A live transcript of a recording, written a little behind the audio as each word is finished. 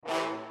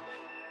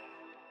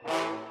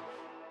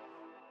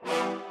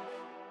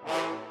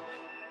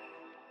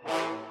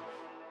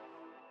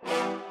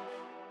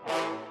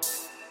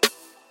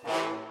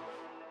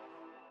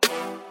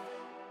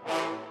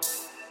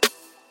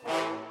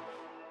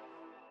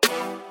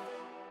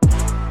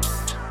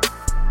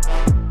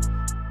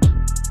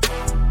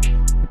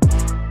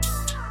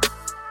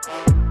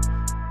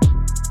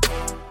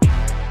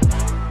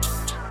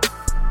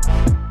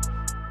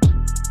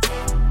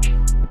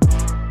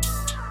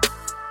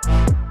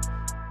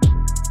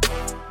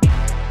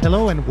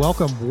Hello and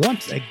welcome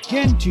once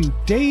again to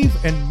Dave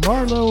and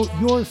Marlo,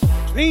 your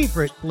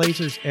favorite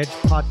Blazers Edge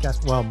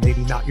podcast. Well,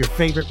 maybe not your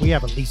favorite. We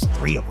have at least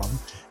 3 of them,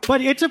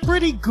 but it's a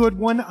pretty good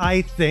one,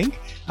 I think.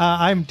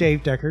 I'm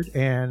Dave Deckard,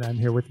 and I'm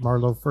here with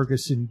Marlo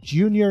Ferguson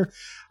Jr.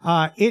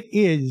 It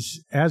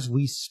is, as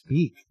we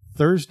speak,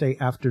 Thursday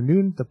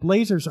afternoon. The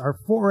Blazers are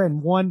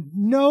 4-1,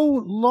 no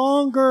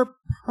longer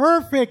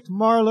perfect,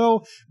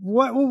 Marlo.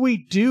 What will we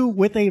do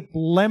with a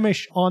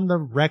blemish on the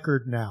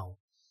record now?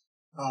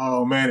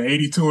 Oh, man,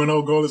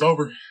 82-0 goal is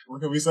over.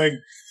 What can we say?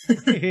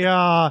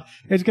 Yeah,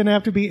 it's going to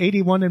have to be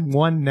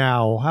 81-1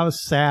 now. How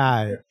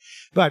sad.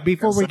 But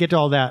before we get to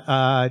all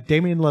that,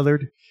 Damian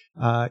Lillard,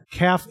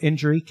 calf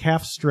injury,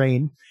 calf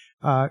strain.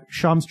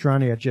 Shams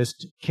Charania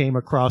just came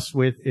across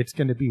with it's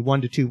going to be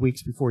 1 to 2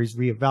 weeks before he's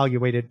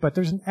reevaluated. But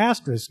there's an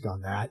asterisk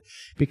on that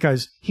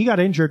because he got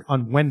injured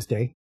on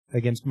Wednesday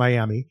against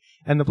Miami.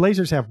 And the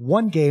Blazers have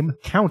one game,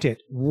 count it,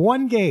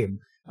 one game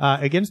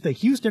against the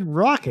Houston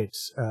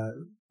Rockets,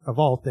 of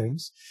all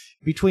things,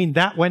 between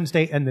that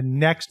Wednesday and the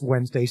next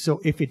Wednesday. So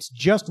if it's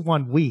just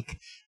 1 week,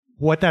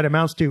 what that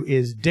amounts to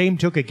is Dame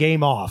took a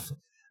game off.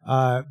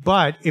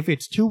 But if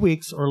it's 2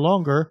 weeks or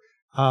longer,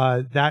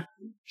 that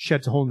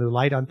sheds a whole new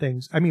light on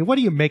things. I mean, what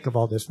do you make of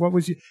all this? What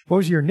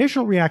was your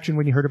initial reaction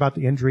when you heard about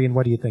the injury, and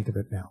what do you think of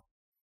it now?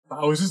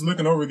 I was just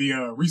looking over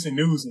the recent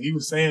news, and he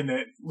was saying that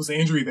it was an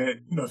injury that,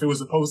 if it was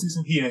the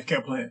postseason, he had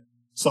kept playing.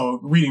 So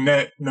reading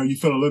that, you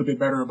feel a little bit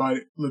better about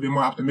it, a little bit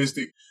more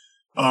optimistic.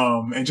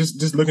 And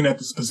just looking at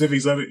the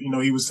specifics of it,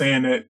 he was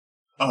saying that,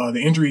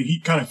 the injury,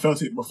 he kind of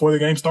felt it before the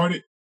game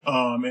started.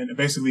 And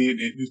basically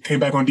it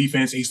came back on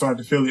defense and he started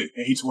to feel it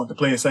and he just wanted to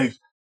play it safe.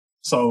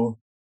 So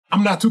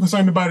I'm not too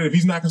concerned about it. If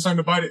he's not concerned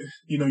about it,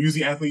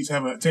 usually athletes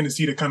have a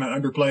tendency to kind of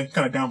underplay,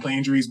 kind of downplay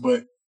injuries,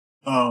 but,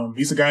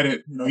 he's a guy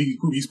that,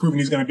 he's proven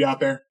he's going to be out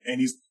there,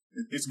 and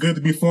it's good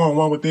to be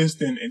 4-1 with this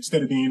than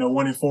instead of being,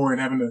 1-4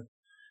 and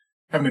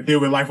having to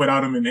deal with life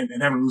without him and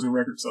having a losing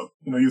record. So,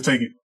 you'll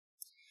take it.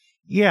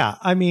 Yeah,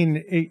 I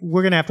mean,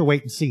 we're going to have to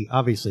wait and see.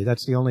 Obviously,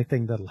 that's the only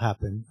thing that'll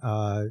happen,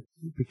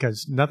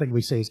 because nothing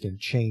we say is going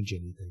to change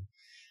anything.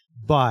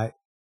 But,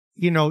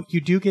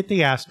 you do get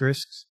the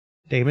asterisks.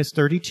 Dame is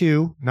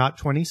 32, not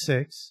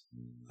 26.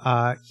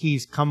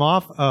 He's come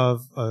off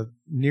of a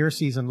near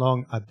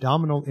season-long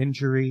abdominal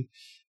injury.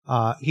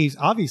 He's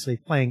obviously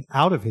playing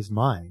out of his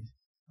mind.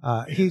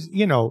 He's,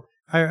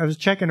 I was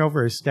checking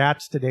over his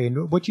stats today,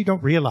 and what you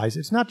don't realize,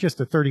 it's not just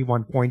the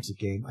 31 points a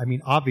game. I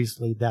mean,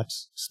 obviously,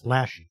 that's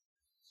splashy.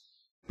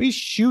 He's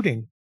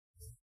shooting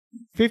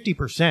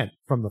 50%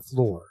 from the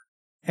floor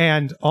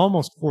and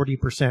almost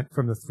 40%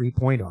 from the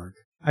three-point arc.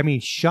 I mean,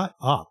 shut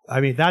up. I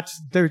mean,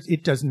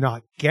 it does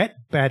not get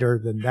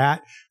better than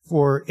that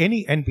for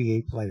any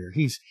NBA player.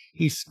 He's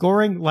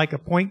scoring like a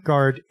point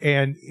guard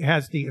and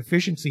has the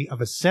efficiency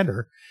of a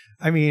center.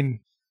 I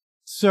mean,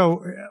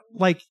 so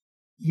like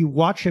you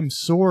watch him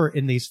soar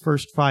in these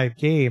first 5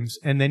 games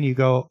and then you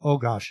go, oh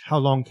gosh, how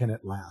long can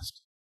it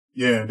last?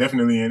 Yeah,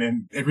 definitely.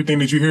 And everything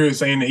that you hear is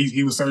saying that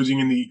he was surging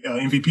in the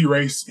MVP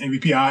race,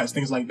 MVP odds,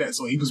 things like that.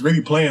 So he was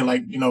really playing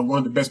like, one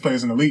of the best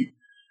players in the league.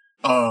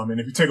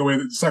 And if you take away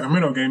the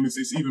Sacramento game,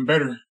 it's even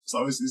better.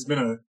 So it's been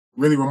a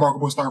really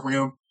remarkable start for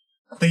him.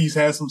 I think he's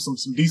had some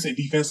decent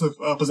defensive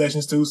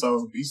possessions too.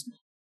 So he's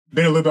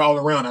been a little bit all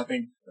around, I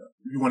think,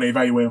 if you want to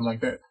evaluate him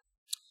like that.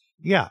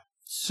 Yeah.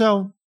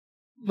 So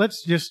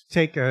let's just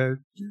take a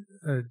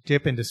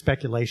dip into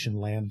speculation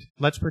land.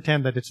 Let's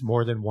pretend that it's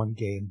more than one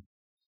game.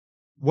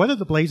 What do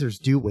the Blazers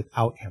do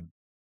without him?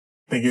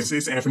 I think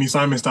it's Anthony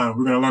Simons time.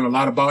 We're going to learn a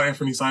lot about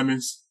Anthony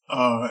Simons.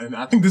 And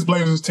I think this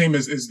Blazers team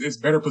is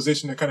better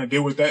positioned to kind of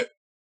deal with that,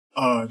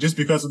 just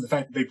because of the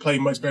fact that they play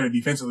much better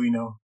defensively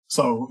now.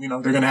 So, they're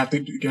going to have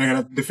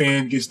to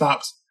defend, get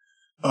stops,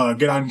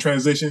 get out in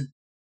transition.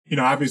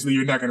 Obviously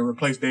you're not going to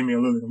replace Damian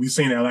Lillard. We've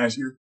seen that last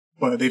year,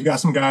 but they've got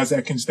some guys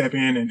that can step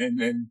in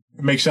and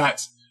make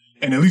shots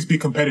and at least be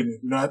competitive.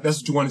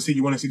 That's what you want to see.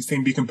 You want to see this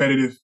team be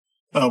competitive,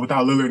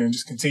 without Lillard and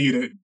just continue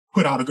to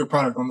put out a good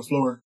product on the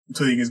floor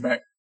until he gets back.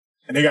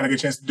 And they got a good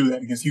chance to do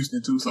that against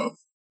Houston too, so.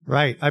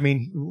 Right. I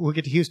mean, we'll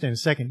get to Houston in a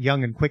second,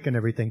 young and quick and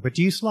everything. But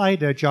do you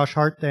slide Josh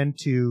Hart then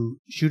to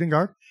shooting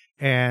guard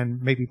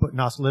and maybe put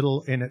Nas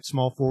Little in at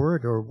small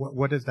forward, or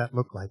what does that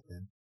look like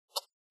then?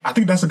 I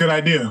think that's a good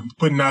idea,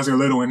 putting Nasir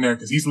Little in there,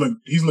 because he's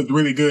looked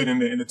really good in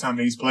the time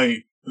that he's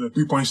played. The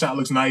 3-point shot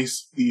looks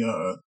nice.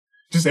 The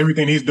just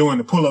everything he's doing,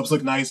 the pull-ups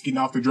look nice, getting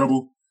off the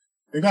dribble.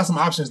 They got some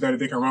options there that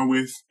they can run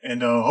with,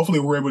 and hopefully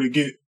we're able to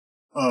get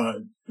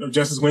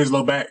Justice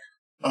Winslow back.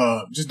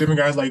 Just different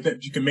guys like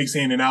that you can mix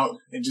in and out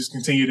and just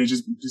continue to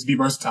just be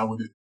versatile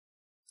with it.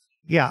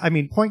 Yeah, I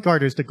mean, point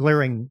guard is the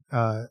glaring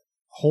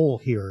hole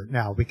here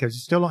now because you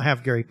still don't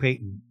have Gary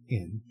Payton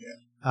in.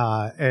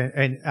 Yeah.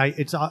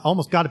 It's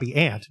almost got to be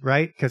Ant,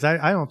 right? Because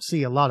I don't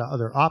see a lot of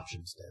other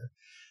options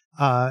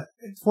there.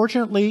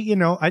 Fortunately,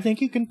 I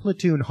think you can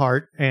platoon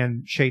Hart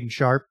and Shaedon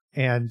Sharpe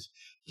and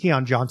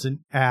Keon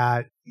Johnson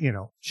at,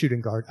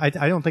 shooting guard. I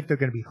don't think they're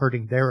going to be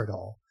hurting there at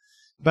all.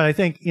 But I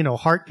think,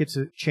 Hart gets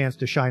a chance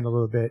to shine a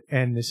little bit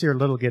and Nasir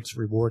Little gets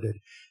rewarded.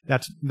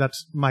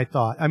 That's my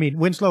thought. I mean,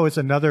 Winslow is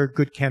another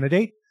good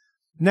candidate.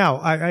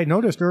 Now, I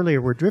noticed earlier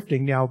we're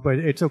drifting now, but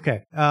it's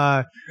okay.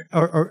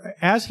 Or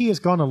as he has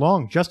gone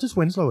along, Justice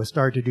Winslow has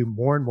started to do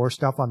more and more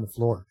stuff on the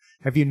floor.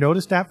 Have you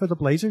noticed that for the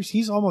Blazers?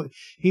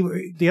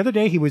 The other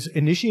day he was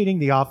initiating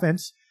the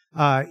offense.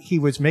 He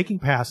was making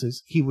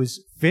passes. He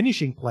was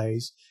finishing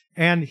plays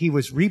and he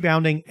was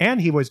rebounding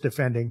and he was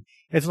defending.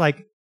 It's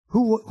like,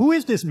 who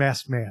is this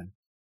masked man?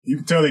 You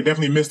can tell they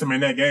definitely missed him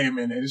in that game.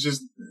 And it's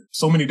just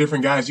so many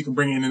different guys you can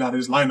bring in and out of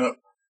this lineup.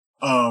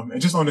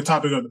 And just on the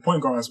topic of the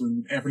point guards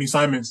with Anthony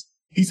Simons,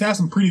 he's had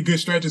some pretty good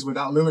stretches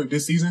without Lillard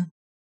this season.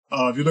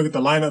 If you look at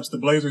the lineups, the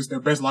Blazers, their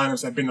best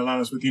lineups have been the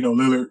lineups with,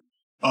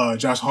 Lillard,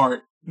 Josh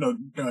Hart,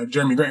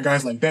 Jeremy Grant,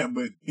 guys like that.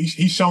 But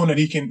he's shown that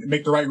he can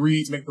make the right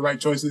reads, make the right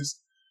choices.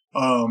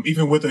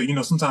 Even with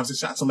sometimes his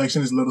shot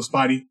selection is a little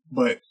spotty,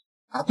 but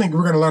I think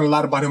we're going to learn a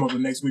lot about him over the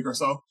next week or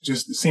so,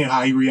 just seeing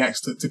how he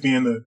reacts to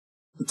being the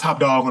top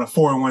dog on a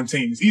 4-1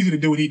 team. It's easy to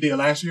do what he did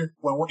last year.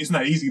 Well, it's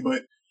not easy,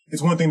 but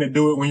it's one thing to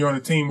do it when you're on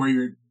a team where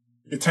you're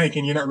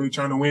tanking, you're not really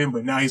trying to win,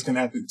 but now he's going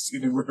to have to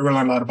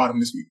learn a lot about him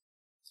this week.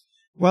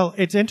 Well,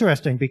 it's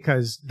interesting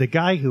because the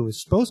guy who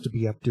is supposed to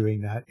be up doing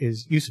that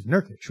is Yusuf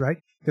Nurkic, right?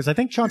 Because I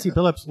think Chauncey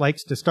Billups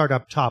likes to start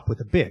up top with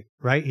a big,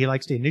 right? He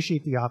likes to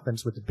initiate the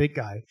offense with the big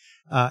guy,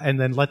 and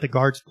then let the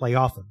guards play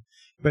off him.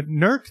 But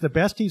Nurk, the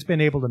best he's been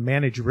able to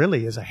manage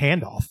really is a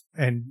handoff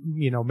and,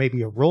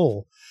 maybe a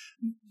roll.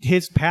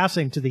 His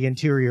passing to the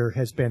interior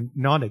has been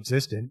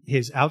non-existent.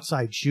 His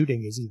outside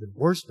shooting is even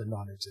worse than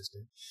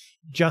non-existent.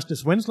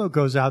 Justice Winslow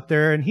goes out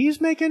there and he's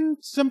making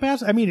some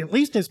passes. I mean, at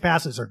least his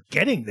passes are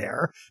getting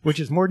there, which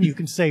is more than you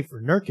can say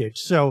for Nurkic.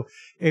 So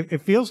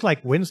it feels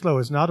like Winslow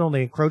is not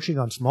only encroaching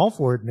on small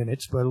forward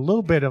minutes, but a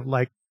little bit of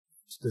like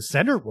the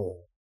center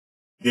role.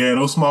 Yeah,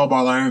 those small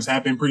ball lineups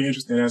have been pretty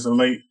interesting as of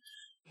late.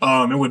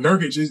 And with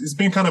Nurkic, it's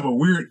been kind of a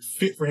weird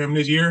fit for him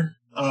this year.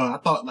 I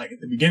thought like at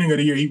the beginning of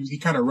the year, he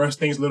kind of rushed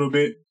things a little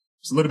bit.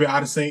 It's a little bit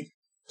out of sync,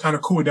 kind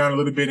of cooled down a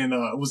little bit in,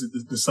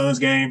 the Suns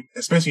game,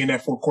 especially in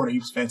that fourth quarter. He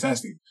was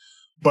fantastic.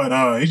 But,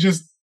 it's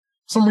just,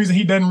 for some reason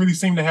he doesn't really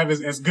seem to have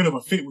as good of a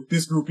fit with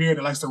this group here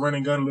that likes to run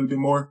and gun a little bit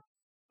more.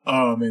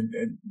 And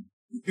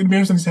it'll be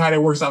interesting to see how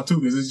that works out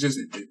too, because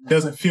it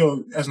doesn't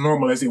feel as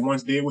normal as it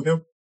once did with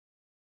him.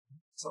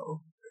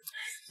 So,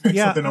 it's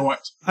something to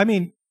watch. I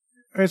mean,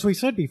 as we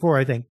said before,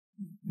 I think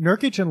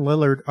Nurkic and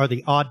Lillard are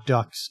the odd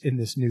ducks in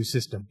this new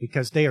system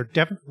because they are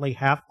definitely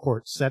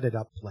half-court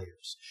set-it-up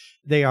players.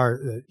 They are,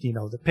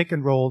 the pick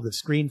and roll, the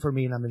screen for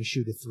me, and I'm going to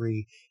shoot a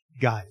three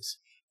guys.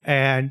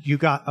 And you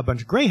got a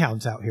bunch of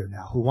greyhounds out here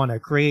now who want to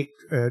create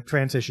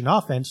transition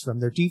offense from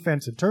their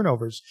defense and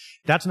turnovers.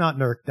 That's not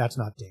Nurk. That's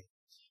not Dame.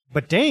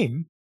 But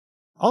Dame,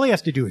 all he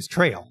has to do is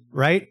trail,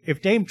 right?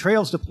 If Dame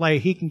trails to play,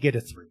 he can get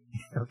a three.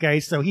 Okay,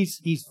 so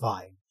he's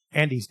fine.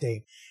 And he's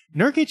Dame.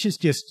 Nurkic is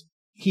just,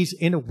 he's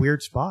in a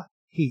weird spot.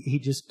 He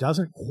just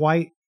doesn't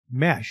quite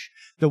mesh.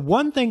 The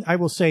one thing I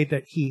will say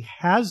that he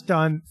has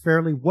done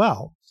fairly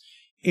well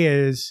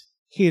is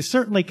he has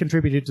certainly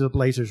contributed to the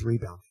Blazers'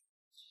 rebounding.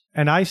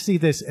 And I see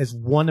this as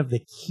one of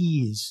the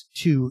keys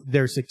to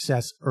their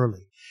success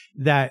early,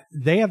 that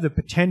they have the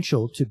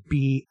potential to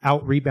be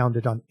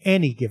out-rebounded on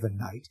any given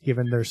night,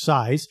 given their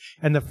size,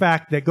 and the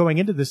fact that going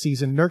into the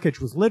season, Nurkic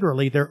was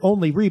literally their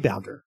only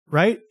rebounder,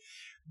 right?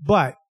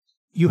 But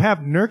you have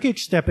Nurkic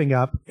stepping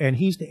up, and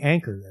he's the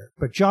anchor there.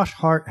 But Josh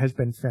Hart has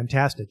been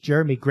fantastic.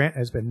 Jeremy Grant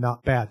has been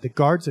not bad. The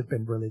guards have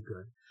been really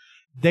good.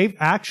 They've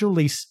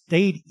actually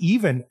stayed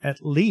even, at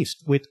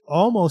least, with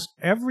almost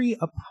every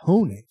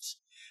opponent,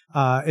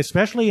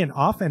 especially in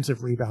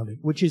offensive rebounding,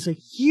 which is a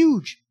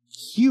huge,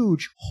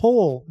 huge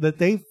hole that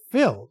they've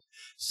filled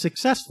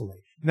successfully.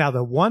 Now,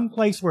 the one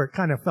place where it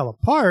kind of fell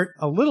apart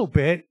a little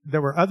bit,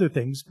 there were other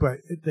things,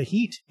 but the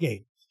Heat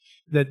game.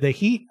 The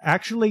Heat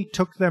actually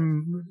took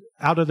them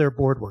out of their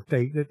board work.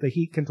 The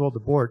Heat controlled the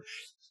board.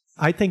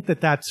 I think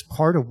that's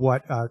part of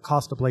what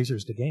cost the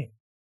Blazers the game.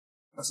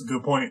 That's a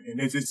good point.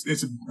 And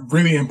it's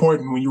really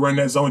important when you run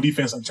that zone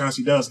defense like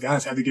Chauncey does.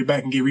 Guys have to get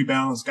back and get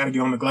rebounds, got to get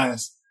on the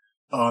glass.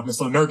 And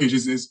so Nurkic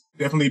is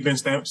definitely been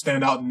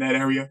stand out in that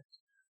area.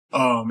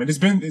 And it's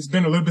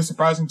been a little bit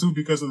surprising too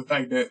because of the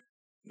fact that,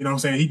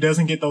 he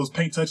doesn't get those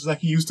paint touches like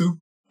he used to.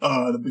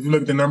 If you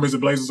look at the numbers, the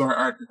Blazers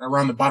are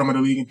around the bottom of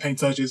the league in paint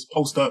touches,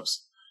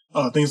 post-ups,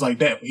 things like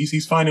that. But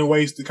he's finding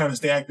ways to kind of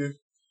stay active.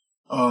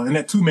 And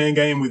that two-man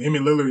game with him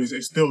and Lillard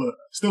is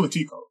still a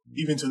cheat code,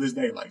 even to this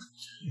day. Like,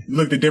 you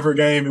look at the Denver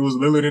game, it was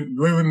Lillard and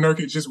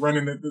Nurkic just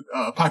running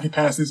the pocket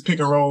passes, pick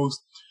and rolls,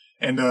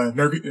 and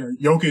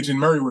Jokic and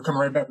Murray were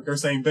coming right back with their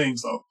same thing.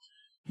 So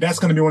that's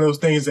going to be one of those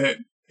things that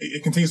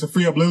it continues to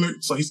free up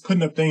Lillard. So he's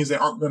putting up things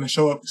that aren't going to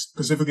show up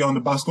specifically on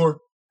the box score.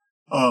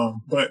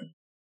 But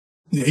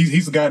yeah,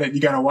 he's the guy that you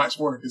got to watch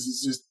for because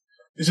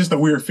it's just a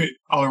weird fit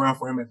all around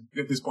for him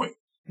at this point.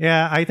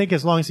 Yeah, I think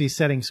as long as he's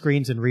setting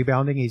screens and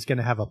rebounding, he's going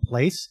to have a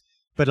place,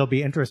 but it'll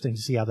be interesting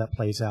to see how that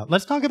plays out.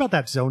 Let's talk about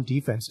that zone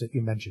defense that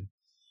you mentioned.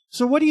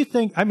 So what do you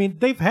think? I mean,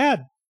 they've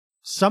had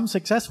some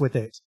success with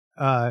it.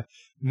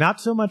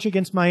 Not so much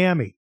against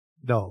Miami,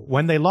 though.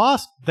 When they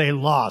lost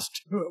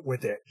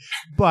with it.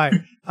 But,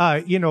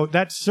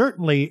 that's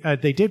certainly,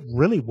 they did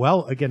really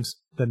well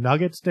against the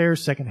Nuggets there,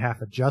 second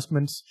half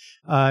adjustments.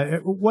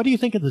 What do you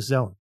think of the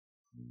zone?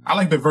 I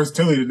like the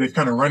versatility that they've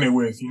kind of run it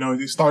with.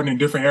 They're starting in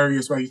different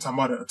areas, right? You're talking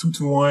about a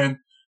 2-2-1,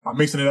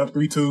 mixing it up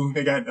 3-2.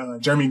 They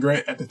got Jeremy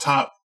Grant at the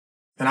top.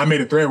 And I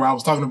made a thread where I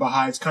was talking about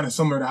how it's kind of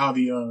similar to how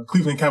the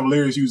Cleveland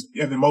Cavaliers use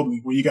Evan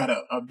Mobley, where you got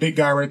a big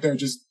guy right there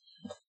just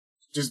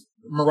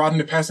marauding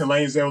the passing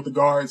lanes there with the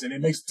guards, and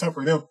it makes it tough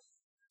for them.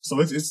 So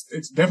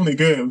it's definitely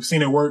good. We've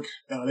seen it work.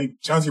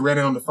 Chauncey ran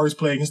it on the first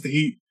play against the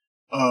Heat.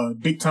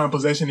 Big time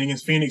possession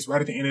against Phoenix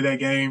right at the end of that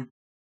game.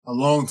 A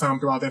long time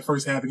throughout that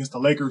first half against the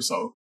Lakers.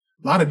 So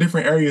a lot of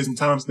different areas and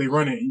times they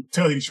run it. You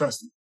tell he's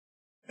trusted.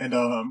 And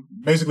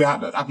basically,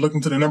 I've looked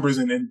into the numbers,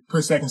 and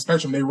per second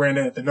spectrum, they ran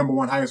that at the number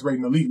one highest rate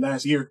in the league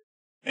last year.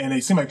 And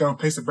they seem like they're on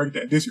pace to break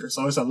that this year.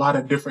 So it's a lot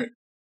of different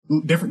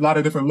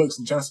looks.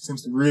 And Chauncey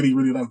seems to really,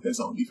 really like that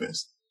zone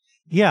defense.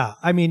 Yeah.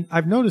 I mean,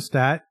 I've noticed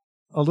that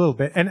a little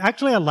bit. And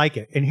actually, I like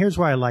it. And here's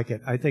why I like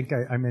it. I think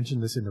I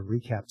mentioned this in the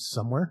recap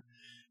somewhere.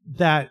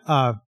 That,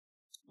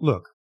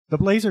 look, the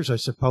Blazers are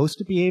supposed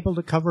to be able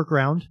to cover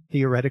ground,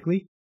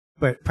 theoretically,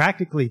 but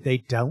practically they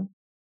don't,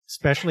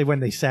 especially when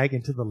they sag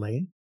into the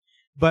lane.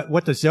 But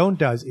what the zone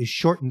does is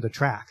shorten the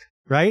track,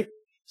 right?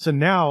 So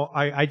now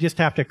I just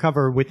have to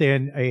cover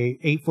within a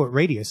 8-foot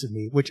radius of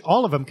me, which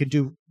all of them can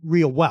do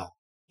real well,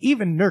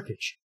 even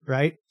Nurkic,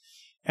 right?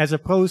 As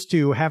opposed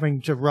to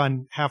having to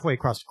run halfway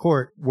across the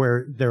court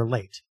where they're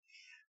late.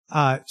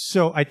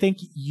 So I think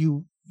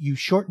you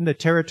shorten the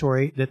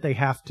territory that they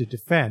have to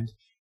defend.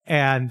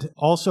 And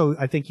also,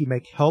 I think you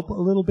make help a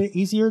little bit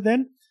easier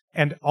then,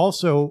 and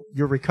also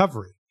your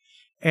recovery.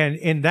 And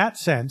in that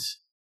sense,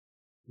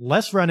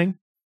 less running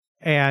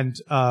and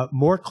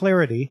more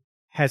clarity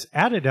has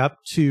added up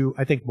to,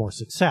 I think, more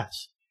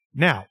success.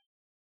 Now,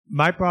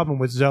 my problem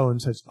with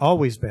zones has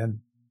always been,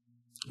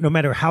 no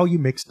matter how you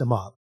mix them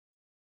up,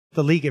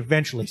 the league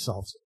eventually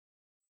solves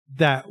it.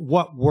 That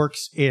what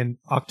works in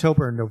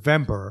October and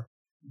November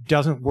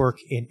doesn't work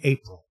in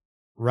April,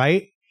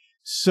 right?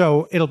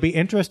 So it'll be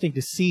interesting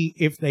to see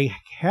if they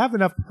have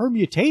enough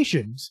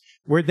permutations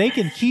where they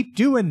can keep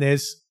doing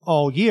this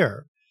all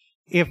year.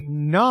 If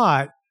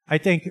not, I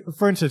think,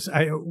 for instance,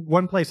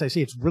 one place I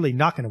see it's really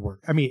not going to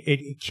work. I mean,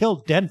 it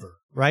killed Denver,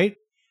 right?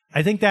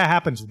 I think that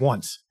happens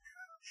once.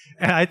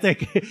 And I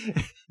think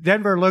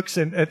Denver looks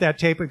at that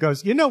tape and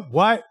goes, you know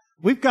what?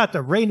 We've got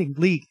the reigning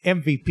league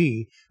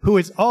MVP, who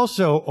is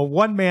also a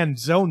one-man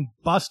zone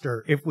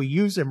buster if we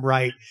use him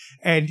right.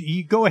 And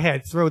you go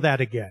ahead, throw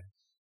that again.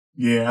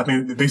 Yeah, I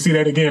think if they see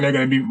that again, they're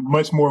going to be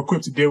much more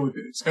equipped to deal with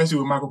it, especially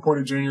with Michael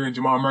Porter Jr. and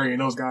Jamal Murray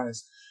and those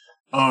guys.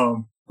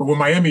 But with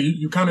Miami,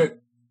 you kind of,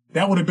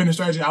 that would have been the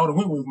strategy I would have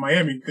went with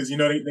Miami, because,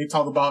 they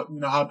talk about,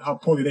 how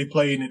poorly they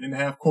played in the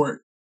half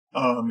court,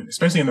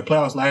 especially in the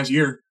playoffs last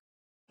year.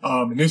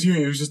 And this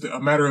year, it was just a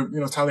matter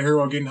of, Tyler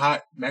Hero getting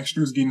hot, Max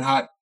Strus getting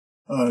hot,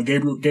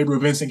 Gabriel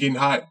Vincent getting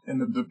hot,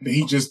 and the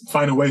Heat just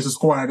finding ways to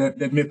score out of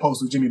that mid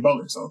post with Jimmy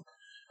Butler. So,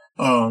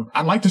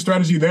 I like the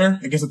strategy there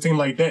against a team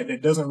like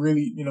that doesn't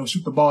really,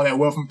 shoot the ball that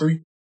well from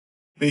three.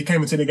 They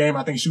came into the game,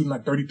 I think, shooting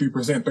like 33%,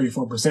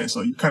 34%.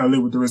 So you kind of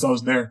live with the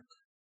results there.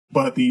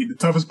 But the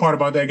toughest part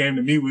about that game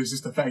to me was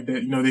just the fact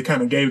that, they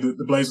kind of gave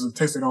the Blazers a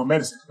taste of their own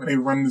medicine when they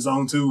were running the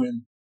zone too,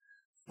 and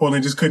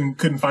Portland just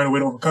couldn't find a way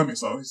to overcome it.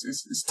 So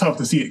it's tough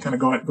to see it kind of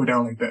go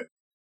down like that.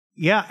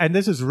 Yeah, and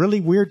this is really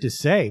weird to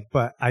say,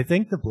 but I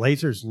think the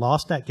Blazers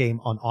lost that game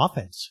on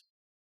offense.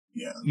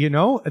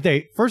 Yeah.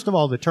 They, first of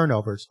all, the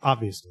turnovers,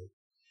 obviously.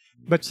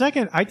 But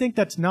second, I think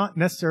that's not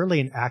necessarily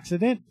an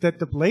accident, that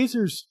the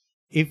Blazers,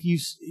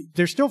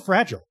 they're still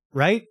fragile,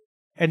 right?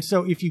 And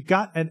so if you've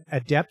got an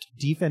adept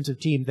defensive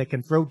team that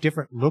can throw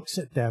different looks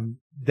at them,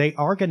 they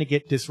are going to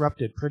get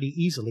disrupted pretty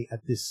easily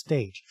at this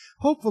stage.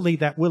 Hopefully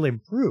that will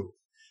improve.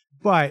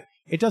 But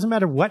it doesn't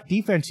matter what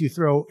defense you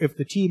throw if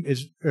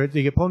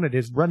the opponent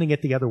is running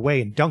it the other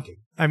way and dunking.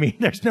 I mean,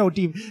 there's no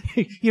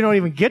you don't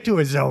even get to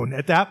a zone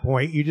at that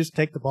point. You just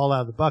take the ball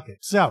out of the bucket.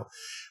 So,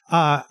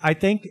 I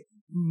think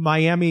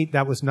Miami,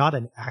 that was not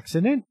an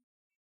accident.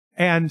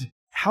 And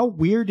how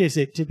weird is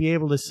it to be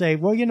able to say,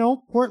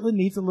 well, Portland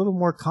needs a little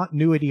more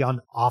continuity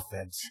on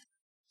offense.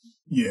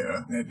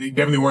 Yeah, they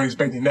definitely weren't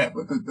expecting that.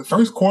 But the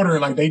first quarter,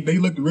 they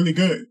looked really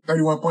good.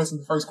 31 points in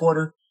the first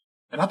quarter.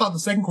 And I thought the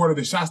second quarter,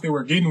 the shots they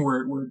were getting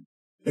were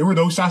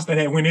those shots that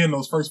had went in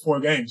those first four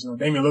games.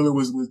 Damian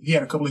Lillard he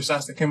had a couple of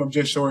shots that came up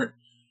just short.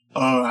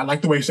 I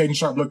like the way Shaedon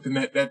Sharpe looked in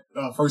that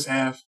first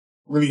half.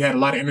 Really had a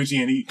lot of energy,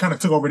 and he kind of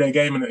took over that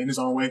game in his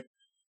own way.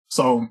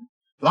 So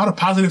a lot of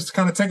positives to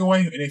kind of take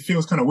away, and it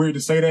feels kind of weird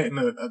to say that in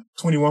a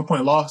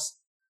 21-point loss.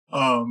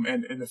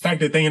 And the fact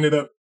that they ended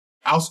up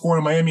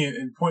outscoring Miami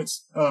in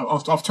points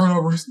off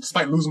turnovers,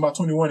 despite losing by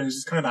 21, is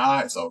just kind of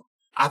odd. So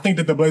I think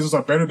that the Blazers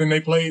are better than they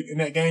played in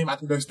that game. I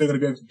think they're still going to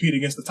be able to compete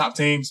against the top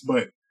teams,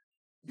 but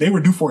they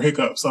were due for a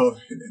hiccup. So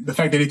the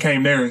fact that it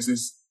came there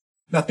is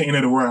not the end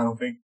of the world, I don't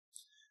think.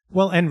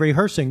 Well, and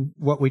rehearsing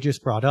what we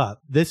just brought up,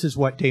 this is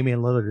what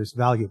Damian Lillard is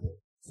valuable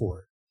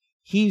for.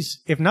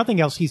 if nothing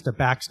else, he's the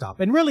backstop.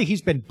 And really,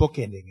 he's been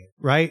bookending it,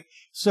 right?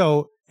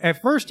 So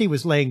at first, he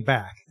was laying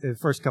back the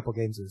first couple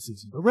games of the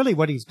season. But really,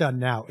 what he's done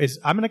now is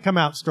I'm going to come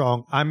out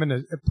strong. I'm going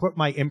to put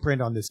my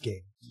imprint on this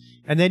game.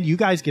 And then you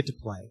guys get to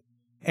play.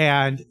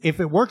 And if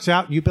it works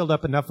out and you build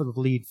up enough of the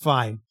lead,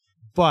 fine.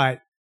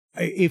 But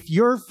if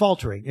you're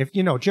faltering, if,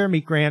 Jeremy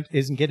Grant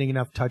isn't getting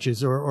enough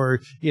touches or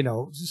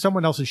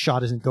someone else's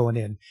shot isn't going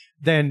in,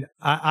 then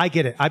I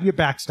get it. I'm your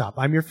backstop.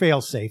 I'm your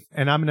fail safe.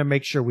 And I'm going to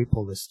make sure we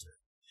pull this through.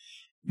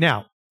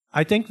 Now,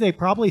 I think they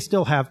probably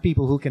still have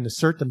people who can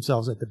assert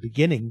themselves at the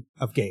beginning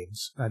of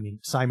games. I mean,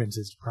 Simons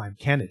is the prime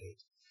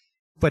candidate.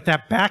 But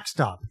that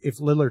backstop, if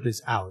Lillard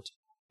is out,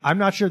 I'm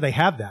not sure they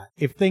have that.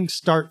 If things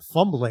start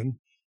fumbling,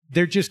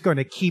 they're just going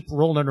to keep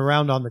rolling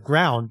around on the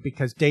ground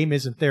because Dame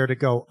isn't there to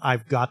go,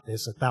 I've got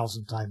this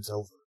 1,000 times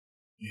over.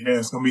 Yeah,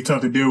 it's going to be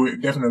tough to deal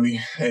with, definitely.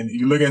 And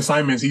you look at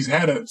Simons, he's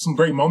had some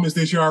great moments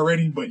this year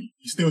already, but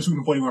he's still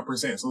shooting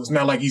 41%. So it's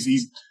not like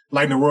he's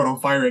lighting the world on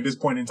fire at this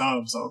point in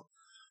time. So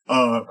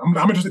I'm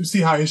interested to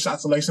see how his shot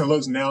selection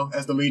looks now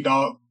as the lead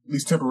dog, at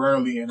least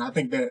temporarily. And I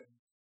think that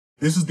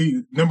this is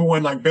the number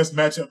one best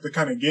matchup to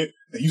kind of get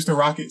the Houston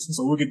Rockets. And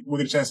so we'll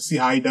get a chance to see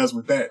how he does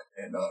with that.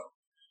 And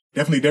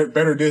definitely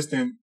better this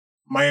than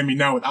Miami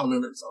now without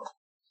Lillard. So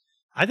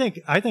I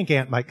think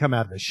Ant might come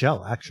out of his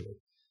shell, actually.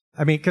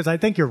 I mean, because I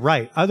think you're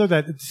right. Other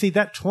than,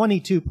 that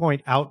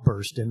 22-point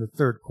outburst in the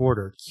third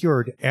quarter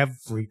cured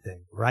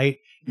everything, right?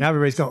 Now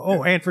everybody's going,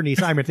 oh, Anthony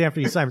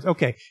Simons.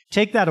 Okay,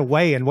 take that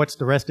away, and what's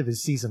the rest of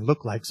his season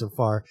look like so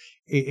far?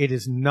 It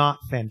is not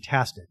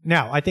fantastic.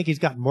 Now, I think he's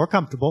gotten more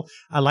comfortable.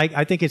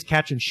 I think his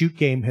catch and shoot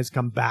game has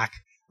come back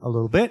a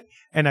little bit,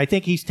 and I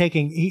think he's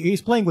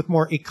playing with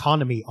more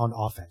economy on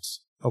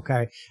offense.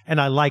 Okay.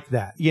 And I like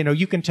that.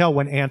 You can tell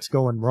when Ant's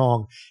going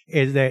wrong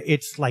is that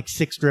it's like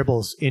 6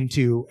 dribbles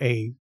into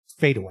a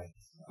fadeaway.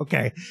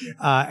 Okay.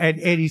 And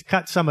he's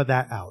cut some of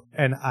that out.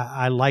 And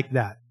I like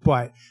that.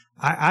 But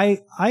I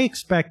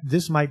expect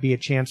this might be a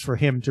chance for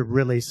him to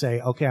really say,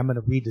 okay, I'm going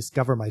to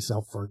rediscover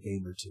myself for a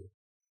game or two.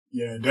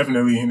 Yeah,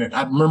 definitely. And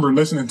I remember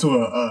listening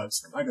to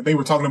they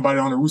were talking about it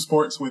on the Root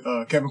Sports with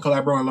Kevin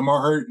Calabro and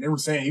Lamar Hurd. They were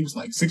saying he was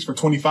 6 for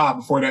 25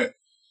 before that.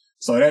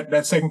 So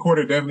that second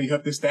quarter definitely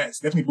helped his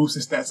stats, definitely boosted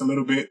his stats a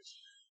little bit.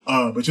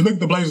 But you look at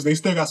the Blazers, they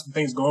still got some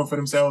things going for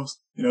themselves.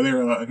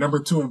 They're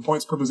number 2 in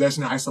points per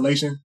possession in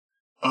isolation,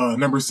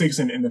 number 6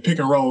 in the pick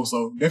and roll.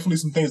 So definitely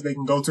some things they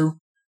can go to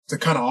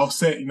kind of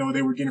offset,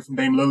 they were getting from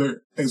Dame Lillard.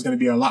 I think it's going to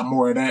be a lot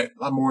more of that,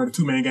 a lot more in the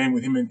 2-man game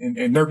with him and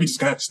Nurkic just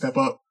going to have to step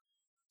up.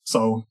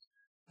 So,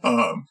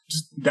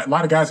 just a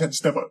lot of guys have to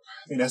step up.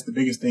 I think that's the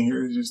biggest thing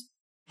here is just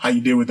how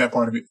you deal with that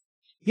part of it.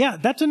 Yeah,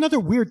 that's another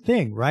weird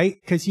thing, right?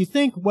 Because you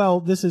think, well,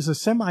 this is a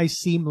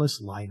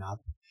semi-seamless lineup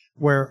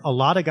where a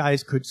lot of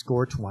guys could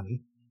score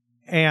 20,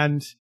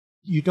 and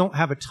you don't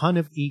have a ton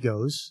of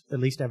egos, at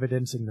least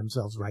evidencing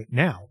themselves right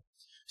now.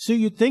 So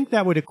you'd think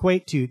that would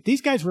equate to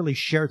these guys really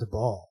share the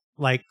ball,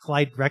 like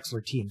Clyde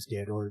Drexler teams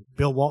did or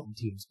Bill Walton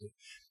teams did.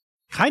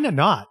 Kind of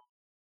not.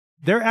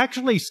 They're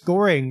actually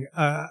scoring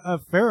a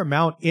fair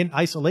amount in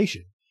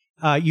isolation.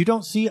 You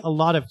don't see a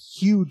lot of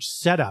huge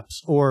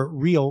setups or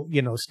real,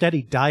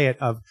 steady diet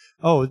of,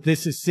 oh,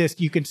 this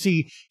assist. You can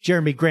see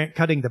Jeremy Grant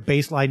cutting the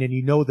baseline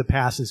and the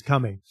pass is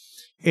coming.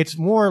 It's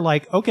more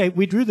like, okay,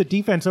 we drew the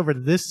defense over to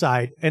this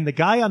side and the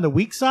guy on the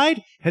weak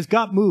side has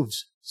got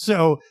moves.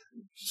 So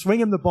swing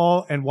him the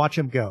ball and watch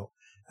him go.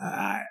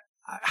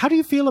 How do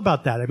you feel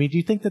about that? I mean, do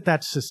you think that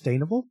that's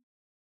sustainable?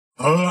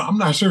 I'm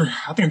not sure.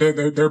 I think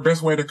their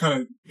best way to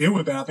kind of deal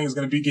with that, I think, is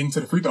going to be getting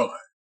to the free throw line.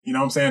 You know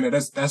what I'm saying?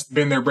 That's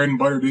been their bread and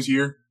butter this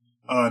year.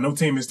 No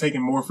team has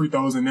taken more free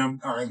throws than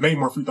them, or has made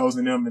more free throws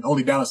than them, and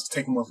only Dallas has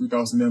taken more free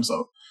throws than them.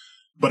 So,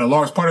 but a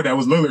large part of that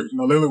was Lillard.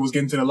 Lillard was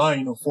getting to the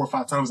line, 4 or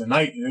 5 times a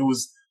night, and it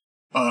was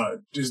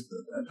just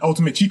an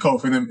ultimate cheat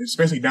code for them,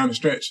 especially down the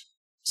stretch.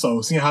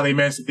 So, seeing how they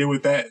managed to deal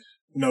with that,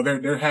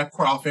 their half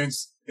court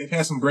offense, they've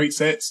had some great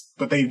sets,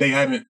 but they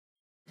haven't.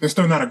 They're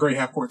still not a great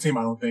half court team,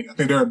 I don't think. I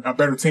think they're a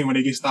better team when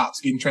they get stops,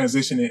 get in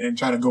transition, and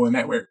try to go in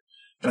that way.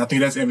 And I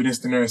think that's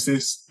evidenced in their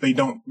assists. They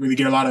don't really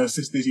get a lot of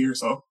assists this year.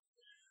 So,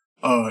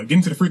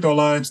 getting to the free throw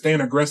line,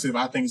 staying aggressive,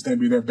 I think is going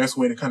to be their best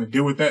way to kind of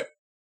deal with that.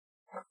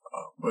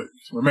 But it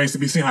remains to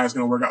be seen how it's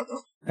going to work out,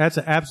 though. That's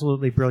an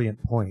absolutely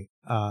brilliant point.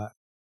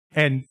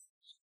 And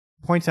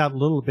points out a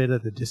little bit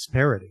of the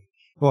disparity.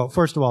 Well,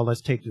 first of all,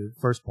 let's take the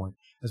first point.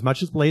 As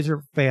much as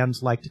Blazer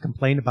fans like to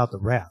complain about the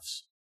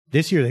refs,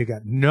 this year they've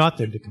got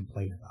nothing to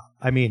complain about.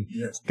 I mean,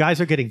 yes.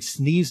 Guys are getting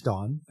sneezed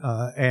on,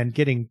 and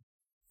getting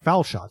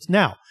foul shots.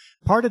 Now,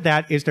 part of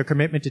that is their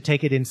commitment to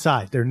take it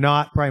inside. They're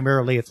not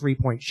primarily a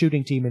 3-point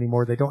shooting team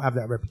anymore. They don't have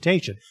that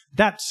reputation.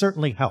 That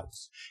certainly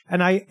helps.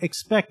 And I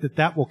expect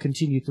that will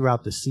continue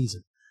throughout the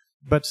season.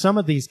 But some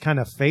of these kind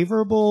of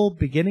favorable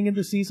beginning of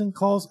the season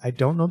calls, I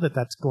don't know that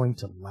that's going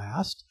to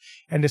last.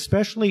 And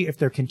especially if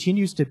there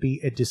continues to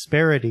be a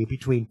disparity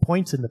between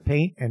points in the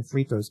paint and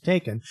free throws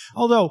taken.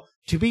 Although,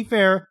 to be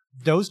fair,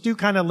 those do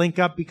kind of link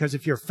up because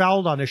if you're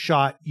fouled on a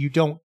shot, you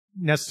don't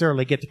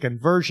necessarily get the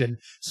conversion.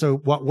 So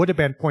what would have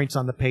been points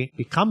on the paint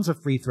becomes a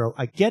free throw.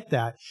 I get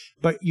that,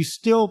 but you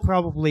still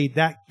probably,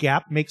 that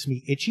gap makes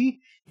me itchy.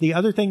 The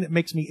other thing that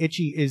makes me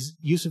itchy is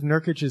Jusuf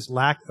Nurkic's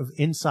lack of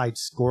inside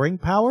scoring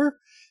power.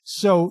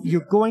 So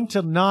you're going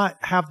to not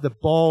have the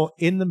ball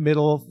in the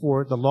middle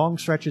for the long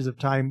stretches of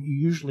time you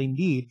usually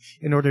need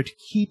in order to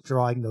keep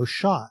drawing those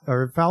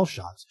foul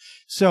shots.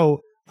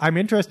 So I'm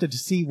interested to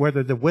see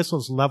whether the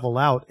whistles level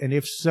out, and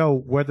if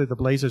so, whether the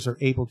Blazers are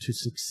able to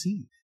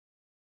succeed.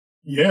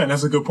 Yeah,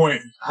 that's a good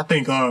point. I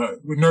think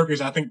with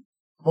Nurkic, I think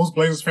most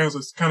Blazers fans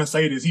would kind of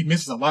say this. He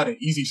misses a lot of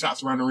easy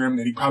shots around the rim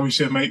that he probably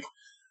should make.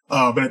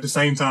 But at the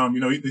same time,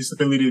 this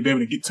ability to be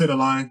able to get to the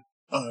line,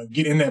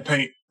 get in that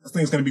paint, I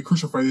think it's going to be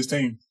crucial for this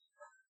team.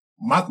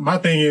 My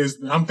thing is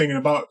that I'm thinking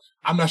about,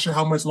 I'm not sure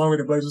how much longer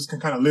the Blazers can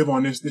kind of live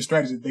on this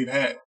strategy that they've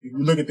had. If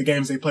you look at the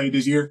games they played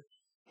this year,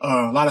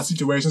 a lot of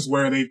situations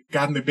where they've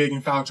gotten the big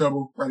in foul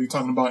trouble, right? You're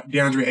talking about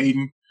DeAndre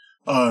Ayton,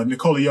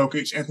 Nikola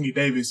Jokic, Anthony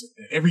Davis.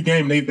 Every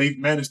game they've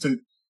managed to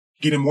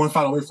get him one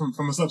foul away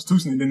from a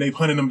substitution, and then they've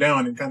hunted them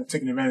down and kind of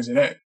taking advantage of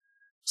that.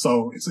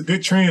 So it's a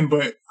good trend,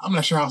 but I'm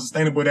not sure how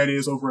sustainable that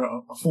is over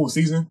a full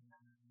season.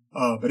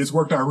 But it's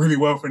worked out really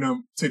well for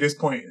them to this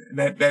point. And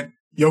that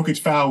Jokic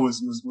foul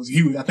was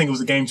huge. I think it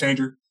was a game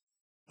changer.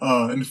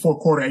 In the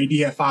fourth quarter, AD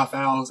had 5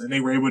 fouls, and they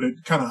were able to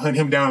kind of hunt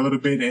him down a little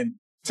bit and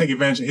take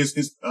advantage of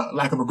his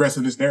lack of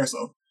aggressiveness there.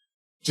 So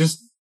just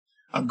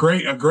it's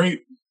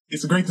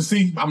great to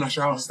see. I'm not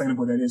sure how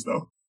sustainable that is,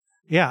 though.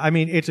 Yeah, I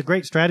mean, it's a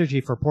great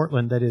strategy for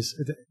Portland that is,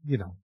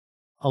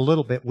 a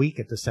little bit weak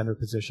at the center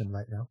position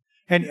right now.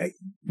 And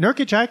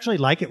Nurkic, I actually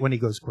like it when he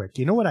goes quick.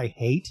 You know what I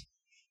hate?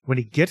 When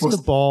he gets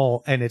the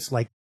ball and it's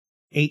like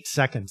 8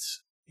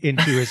 seconds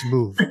into his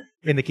move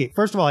in the key.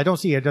 First of all, I don't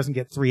see it doesn't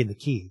get 3 in the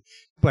key.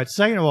 But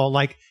second of all,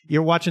 like,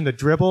 you're watching the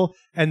dribble,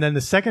 and then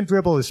the second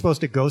dribble is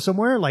supposed to go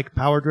somewhere, like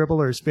power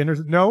dribble or spin.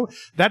 No,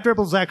 that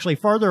dribble is actually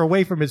farther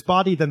away from his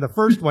body than the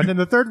first one, and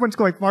the third one's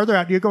going farther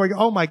out, and you're going,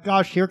 oh my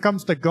gosh, here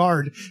comes the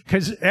guard,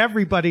 because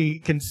everybody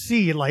can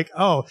see, like,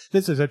 oh,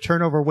 this is a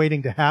turnover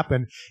waiting to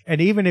happen. And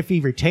even if he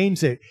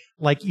retains it,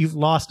 like, you've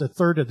lost a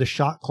third of the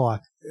shot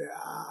clock.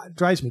 It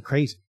drives me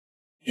crazy.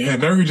 Yeah,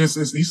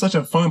 Nurkic he's such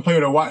a fun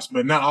player to watch,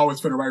 but not always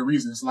for the right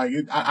reasons. Like,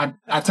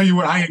 I tell you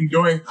what I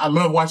enjoy. I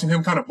love watching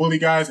him kind of bully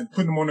guys and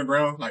putting them on the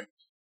ground. Like,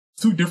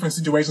 2 different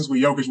situations with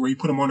Jokic where he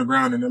put him on the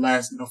ground in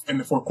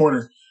the fourth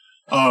quarter.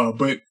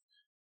 But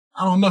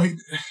I don't know.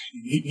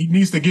 He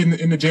needs to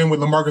get in the gym with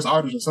LaMarcus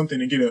Aldridge or something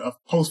and get a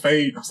post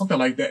fade or something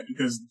like that,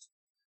 because,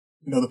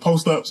 the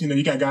post ups,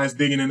 you got guys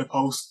digging in the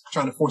post,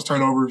 trying to force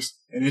turnovers,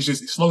 and it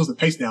slows the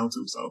pace down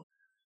too. So,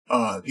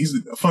 he's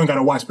a fun guy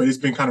to watch, but it's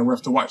been kind of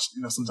rough to watch,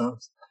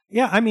 sometimes.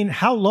 Yeah, I mean,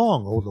 how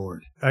long, oh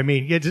Lord? I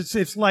mean,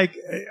 it's like,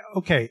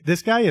 okay,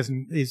 this guy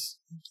is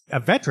a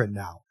veteran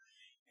now,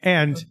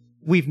 and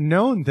we've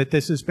known that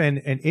this has been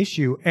an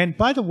issue. And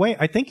by the way,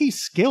 I think he's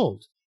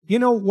skilled. You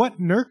know what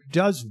Nurk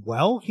does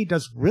well? He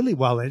does really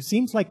well. And it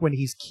seems like when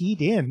he's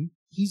keyed in,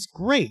 he's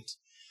great.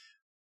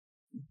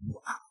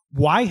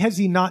 Why has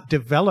he not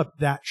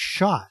developed that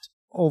shot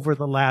over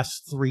the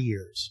last 3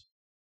 years?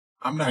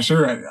 I'm not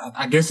sure.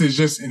 I guess it's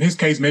just, in his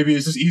case, maybe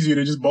it's just easier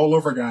to just bowl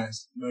over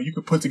guys. You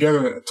could put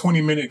together a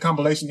 20-minute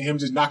compilation of him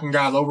just knocking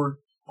guys over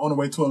on the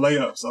way to a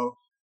layup. So,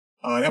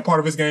 that part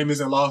of his game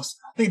isn't lost.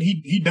 I think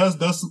he does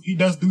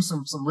do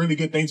some really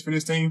good things for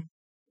this team.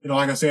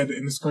 Like I said,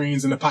 in the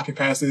screens and the pocket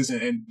passes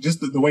and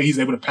just the way he's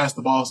able to pass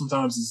the ball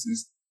sometimes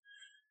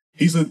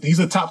he's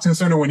a top 10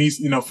 center when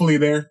he's, fully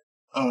there,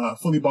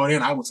 fully bought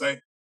in, I would say.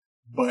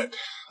 But,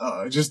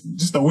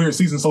 just a weird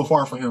season so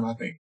far for him, I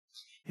think.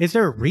 Is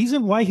there a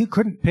reason why he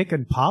couldn't pick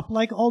and pop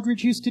like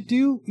Aldridge used to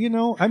do?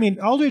 I mean,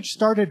 Aldridge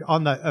started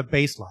on a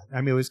baseline.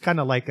 I mean, it was kind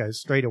of like a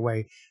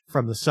straightaway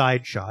from the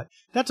side shot.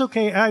 That's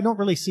okay. I don't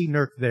really see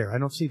Nurk there. I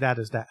don't see that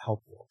as that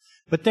helpful.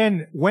 But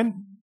then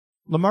when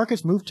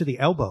LaMarcus moved to the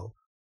elbow,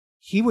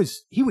 he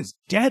was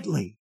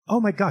deadly.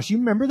 Oh my gosh. You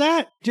remember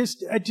that?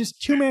 Just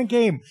 2-man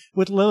game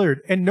with Lillard,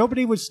 and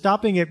nobody was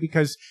stopping it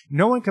because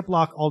no one could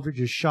block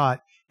Aldridge's shot.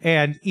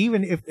 And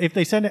even if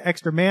they sent an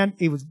extra man,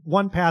 it was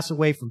one pass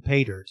away from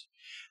pay dirt.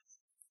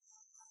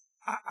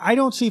 I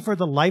don't see for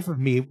the life of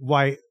me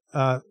why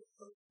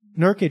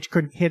Nurkic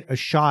couldn't hit a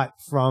shot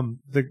from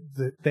the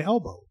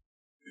elbow.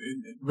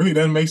 It really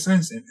doesn't make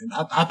sense. And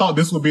I thought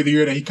this would be the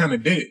year that he kind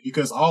of did it,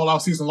 because all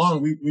off season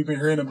long, we've been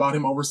hearing about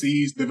him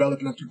overseas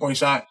developing a 3-point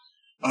shot.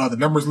 The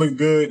numbers look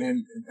good.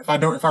 And if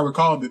I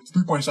recall, the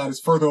 3-point shot is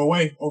further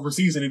away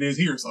overseas than it is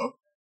here. So,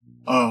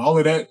 all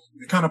of that,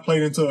 it kind of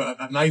played into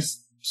a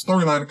nice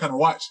storyline to kind of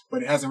watch,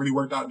 but it hasn't really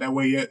worked out that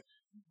way yet.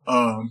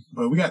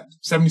 But we got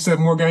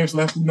 77 more games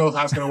left. Who knows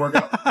how it's going to work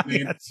out?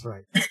 That's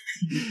right.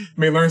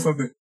 May learn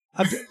something.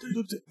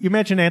 You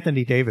mentioned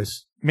Anthony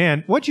Davis.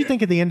 Man, what'd you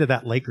think at the end of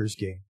that Lakers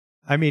game?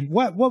 I mean,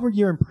 what were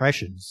your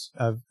impressions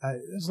of?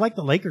 It was like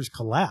the Lakers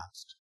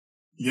collapsed.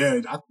 Yeah,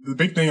 the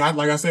big thing,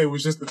 like I said,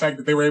 was just the fact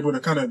that they were able to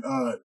kind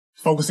of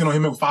focus in on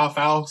him with 5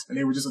 fouls, and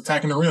they were just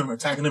attacking the rim,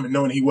 attacking him, and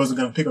knowing he wasn't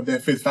going to pick up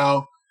that 5th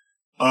foul.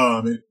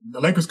 The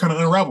Lakers kind of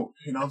unraveled.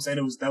 You know what I'm saying?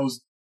 That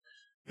was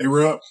They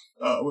were up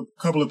with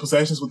a couple of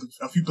possessions, with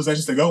a few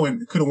possessions to go,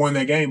 and could have won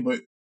that game,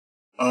 but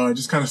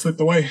just kind of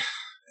slipped away.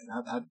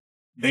 And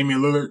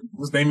Damian Lillard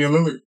was Damian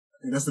Lillard.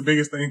 I think that's the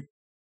biggest thing.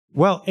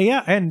 Well,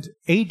 yeah, and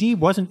AD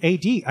wasn't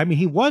AD. I mean,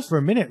 he was for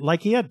a minute.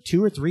 Like, he had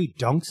 2 or 3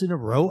 dunks in a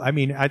row. I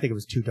mean, I think it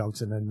was 2 dunks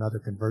and then another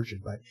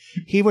conversion, but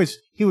he was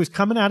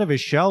coming out of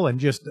his shell, and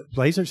just the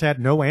Blazers had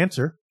no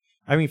answer.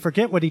 I mean,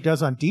 forget what he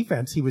does on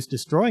defense. He was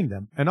destroying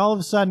them. And all of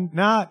a sudden,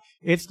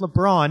 it's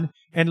LeBron,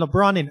 and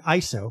LeBron in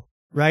ISO,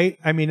 right?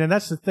 I mean, and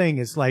that's the thing,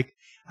 is like,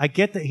 I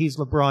get that he's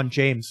LeBron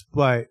James,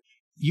 but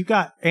you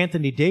got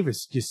Anthony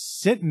Davis just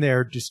sitting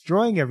there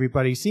destroying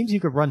everybody. Seems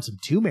you could run some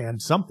 2-man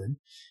something.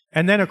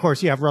 And then, of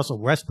course, you have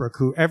Russell Westbrook,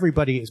 who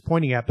everybody is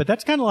pointing at, but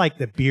that's kind of like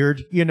the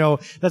beard,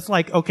 that's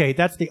like, okay,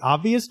 that's the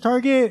obvious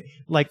target,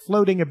 like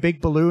floating a big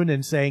balloon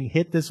and saying,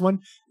 hit this one.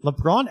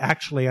 LeBron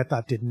actually, I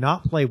thought, did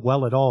not play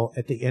well at all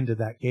at the end of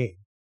that game.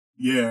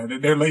 Yeah,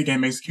 their late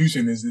game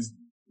execution is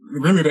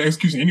really the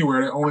execution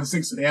anywhere. They're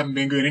 0-6, so they haven't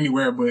been good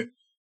anywhere, but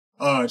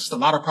just a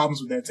lot of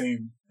problems with that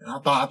team. And I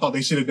thought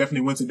they should have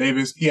definitely went to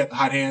Davis. He had the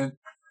hot hand.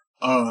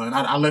 And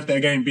I left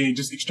that game being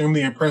just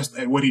extremely impressed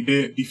at what he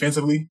did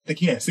defensively. I think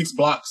he had 6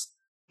 blocks.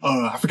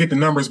 I forget the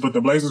numbers, but the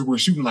Blazers were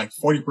shooting like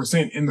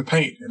 40% in the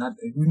paint. And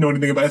if you know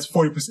anything about it, that's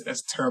 40%.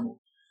 That's terrible.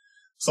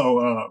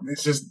 So,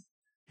 it's just,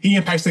 he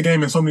impacts the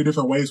game in so many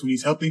different ways when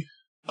he's healthy.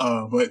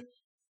 But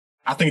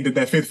I think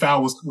that 5th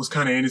foul was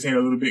kind of in his head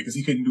a little bit, because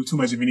he couldn't do too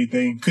much of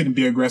anything, couldn't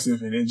be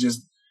aggressive, and it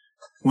just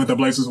went the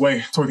Blazers'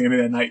 way toward the end of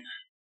that night.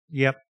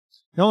 Yep.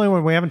 The only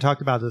one we haven't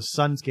talked about is the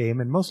Suns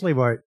game, and mostly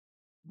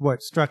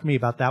what struck me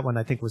about that one,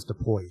 I think, was the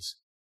poise.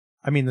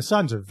 I mean, the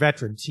Suns are a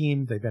veteran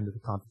team. They've been to the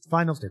conference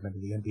finals. They've been to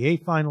the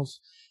NBA finals.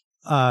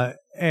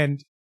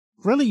 And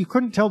really, you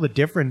couldn't tell the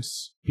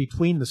difference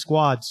between the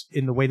squads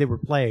in the way they were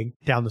playing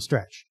down the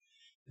stretch.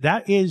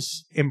 That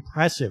is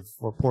impressive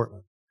for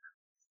Portland.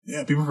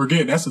 Yeah, people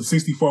forget that's a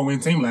 64-win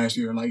team last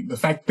year. Like, the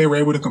fact that they were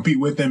able to compete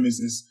with them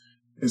is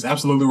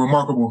absolutely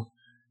remarkable.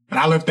 And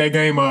I left that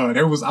game, I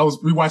was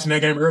rewatching that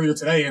game earlier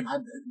today, and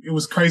it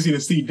was crazy to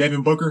see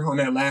Devin Booker on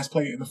that last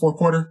play in the 4th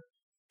quarter.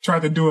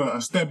 Tried to do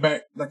a step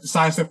back, like the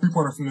side step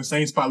 3-pointer from the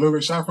same spot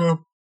Lillard shot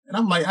from. And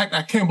I'm like,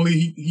 I can't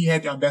believe he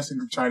had the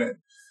audacity to try that.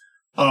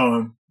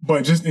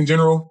 But just in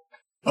general,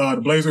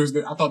 the Blazers,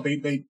 I thought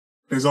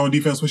their zone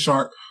defense was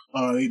sharp.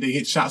 They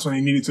hit shots when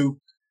they needed to.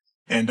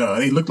 And,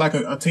 they looked like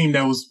a team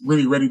that was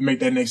really ready to make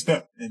that next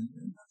step and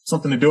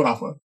something to build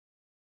off of.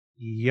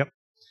 Yep.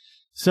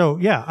 So,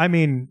 yeah, I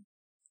mean,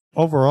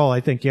 overall, I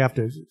think you have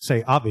to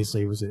say,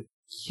 obviously, it was a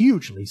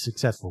hugely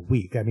successful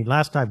week. I mean,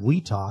 last time we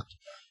talked,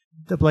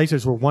 the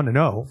Blazers were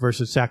 1-0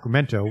 versus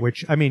Sacramento,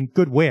 which, I mean,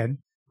 good win,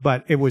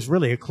 but it was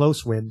really a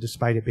close win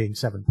despite it being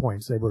 7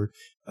 points. They were,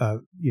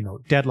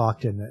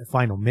 deadlocked in the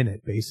final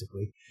minute,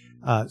 basically.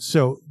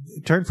 So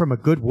it turned from a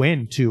good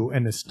win to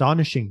an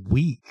astonishing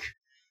week.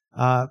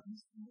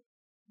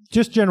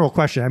 Just general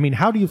question. I mean,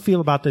 how do you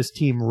feel about this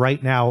team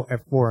right now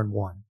at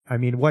 4-1? I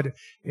mean, what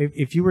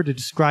if you were to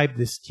describe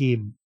this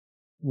team,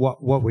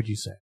 what would you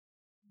say?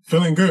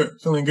 Feeling good.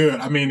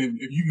 I mean,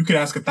 if you could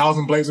ask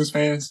 1,000 Blazers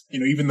fans,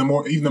 even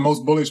the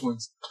most bullish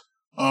ones,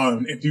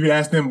 if you could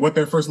ask them what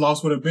their first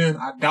loss would have been,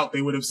 I doubt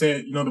they would have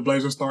said, the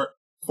Blazers start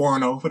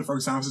 4-0 for the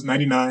first time since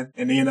 '99,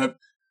 and they end up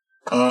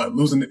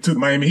losing it to the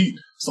Miami Heat.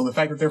 So the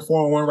fact that they're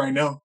 4-1 right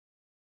now,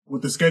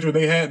 with the schedule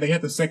they had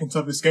the second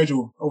toughest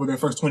schedule over their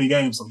first 20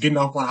 games. So getting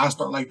off on a high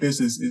start like this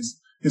is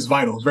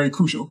vital. It's very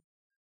crucial.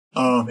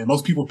 And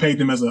most people paid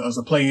them as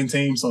a play-in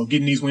team. So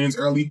getting these wins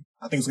early,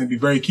 I think is going to be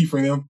very key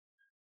for them.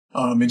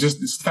 And just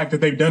the fact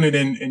that they've done it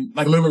and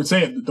like Lillard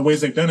said, the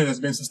ways they've done it has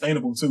been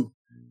sustainable too.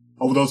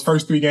 Over those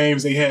first 3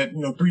 games, they had,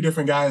 2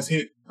 different guys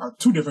hit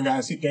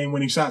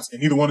game-winning shots,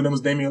 and neither one of them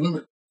was Damian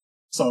Lillard.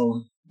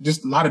 So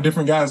just a lot of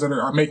different guys that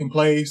are making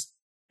plays.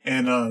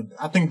 And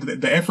I think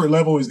the effort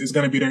level is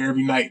going to be there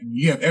every night. When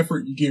you have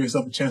effort, you give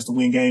yourself a chance to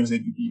win games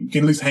that you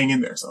can at least hang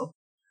in there. So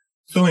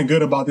feeling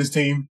good about this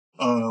team.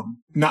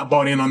 Not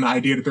bought in on the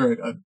idea that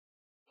they're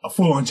a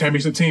full-on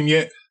championship team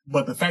yet,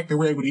 but the fact that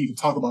we're able to even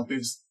talk about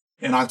this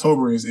in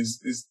October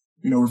is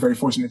we're very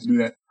fortunate to do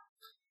that.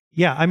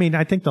 Yeah, I mean,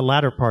 I think the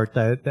latter part,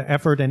 the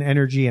effort and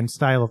energy and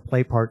style of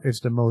play part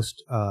is the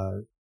most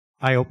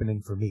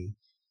eye-opening for me.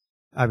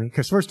 I mean,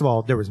 because first of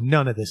all, there was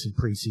none of this in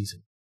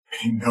preseason.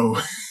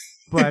 No.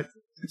 But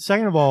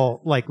second of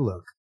all,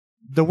 look,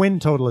 the win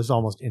total is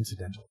almost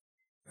incidental.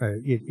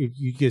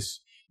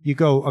 You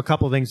go a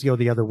couple of things go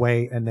the other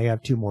way, and they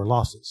have 2 more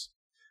losses.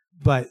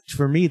 But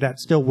for me, that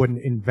still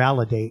wouldn't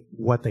invalidate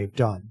what they've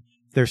done.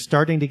 They're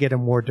starting to get a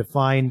more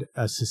defined,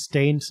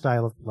 sustained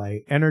style of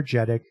play,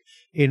 energetic,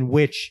 in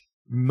which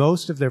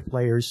most of their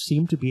players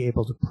seem to be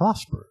able to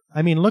prosper.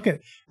 I mean,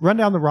 run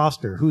down the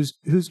roster.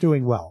 Who's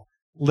doing well?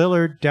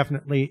 Lillard,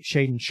 definitely.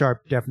 Shaedon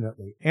Sharpe,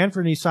 definitely.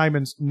 Anthony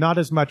Simons, not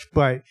as much,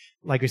 but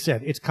like I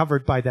said, it's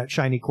covered by that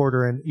shiny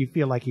quarter, and you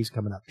feel like he's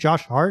coming up.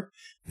 Josh Hart,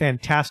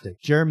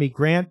 fantastic. Jeremy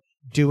Grant,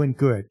 doing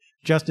good.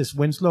 Justice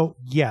Winslow,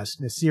 yes.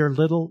 Nasir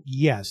Little,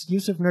 yes.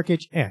 Yusuf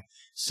Nurkic,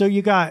 So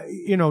you got,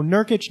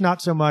 Nurkic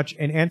not so much,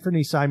 and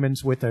Anthony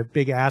Simons with a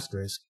big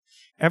asterisk.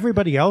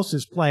 everybody else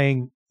is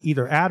playing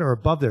either at or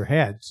above their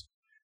heads.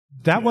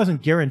 That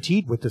wasn't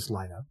guaranteed with this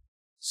lineup.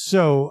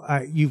 So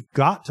you've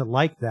got to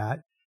like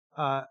that.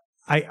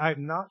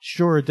 I'm not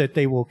sure that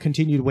they will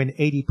continue to win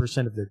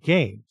 80% of their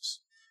games.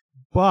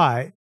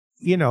 But,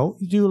 you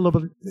do a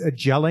little bit of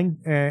gelling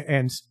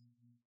and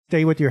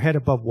stay with your head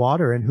above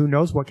water, and who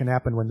knows what can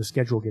happen when the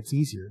schedule gets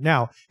easier.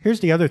 Now, here's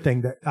the other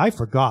thing that I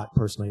forgot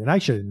personally, and I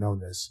should have known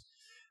this.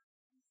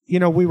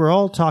 We were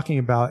all talking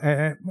about,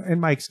 and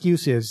my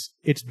excuse is,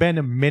 it's been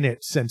a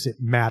minute since it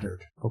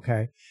mattered,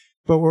 okay?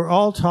 But we're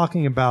all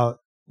talking about,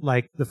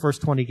 like, the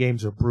first 20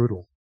 games are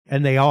brutal,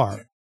 and they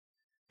are.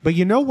 But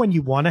when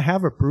you want to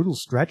have a brutal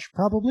stretch,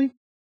 probably,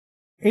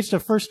 it's the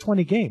first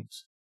 20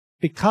 games.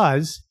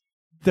 Because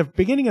the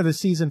beginning of the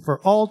season for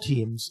all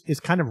teams is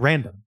kind of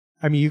random.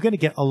 I mean, you're going to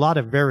get a lot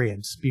of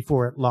variance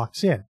before it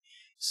locks in.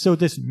 So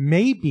this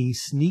may be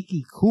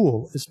sneaky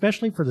cool,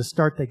 especially for the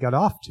start they got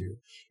off to.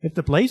 If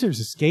the Blazers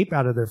escape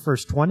out of their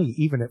first 20,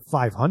 even at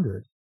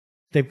 500,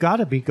 they've got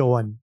to be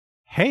going,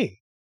 hey,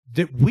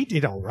 we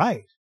did all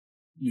right.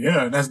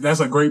 Yeah, that's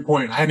a great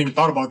point. I hadn't even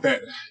thought about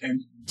that.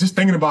 And just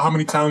thinking about how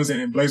many times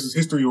in Blazers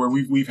history where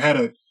we've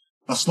had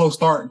a slow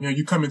start.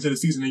 You come into the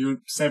season and you're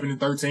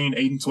 7-13,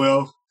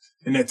 8-12,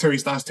 in that Terry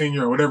Stotts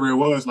tenure or whatever it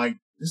was. Like,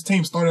 this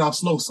team started off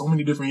slow so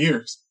many different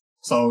years.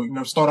 So,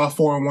 start off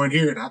 4-1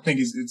 here, and I think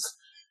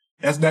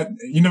that's that.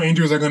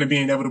 Injuries are going to be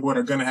inevitable.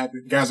 They're going to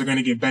happen. Guys are going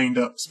to get banged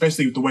up,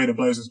 especially with the way the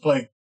Blazers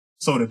play.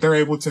 So that they're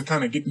able to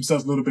kind of get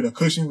themselves a little bit of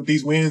cushion with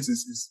these wins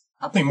is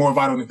I think, more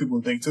vital than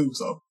people think too.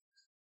 So,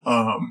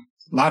 a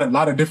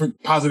lot of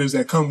different positives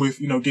that come with,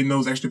 getting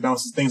those extra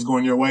bounces, things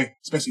going your way,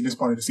 especially this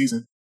part of the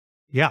season.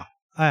 Yeah.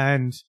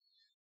 And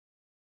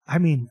I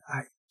mean,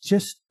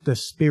 just the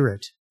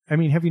spirit. I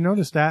mean, have you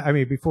noticed that? I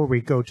mean, before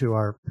we go to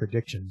our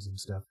predictions and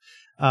stuff,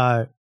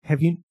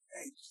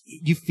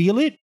 you feel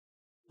it?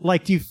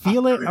 Like, do you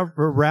feel it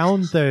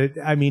around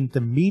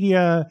the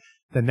media,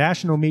 the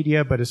national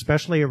media, but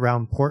especially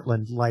around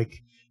Portland?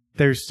 Like,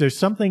 there's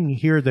something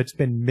here that's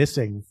been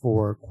missing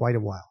for quite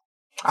a while.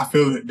 I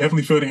feel it.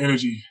 Definitely feel the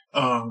energy.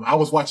 I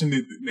was watching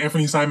the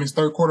Anthony Simons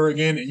third quarter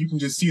again, and you can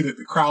just see that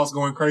the crowd's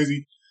going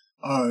crazy.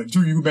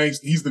 Drew Eubanks,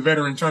 he's the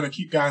veteran trying to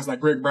keep guys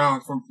like Greg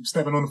Brown from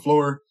stepping on the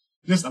floor.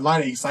 Just a lot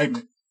of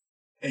excitement.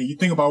 And you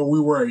think about where we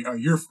were a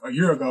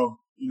year ago.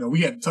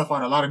 We had to tough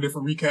out a lot of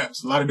different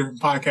recaps, a lot of different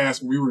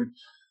podcasts where we were,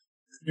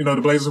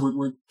 the Blazers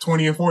were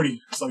 20-40.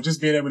 So just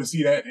being able to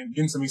see that and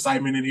getting some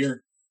excitement in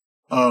here.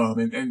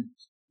 And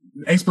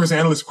experts and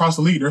analysts across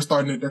the league, they're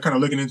kind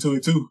of looking into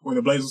it too, where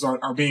the Blazers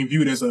are being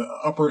viewed as a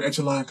upper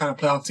echelon kind of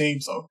playoff team.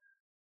 So,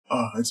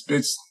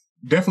 it's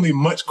definitely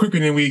much quicker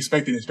than we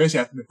expected, especially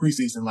after the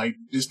preseason. Like,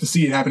 just to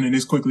see it happening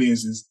this quickly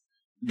is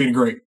been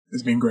great.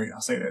 It's been great. I'll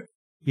say that.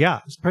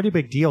 Yeah, it's a pretty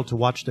big deal to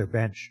watch their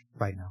bench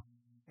right now.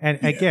 And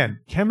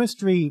again,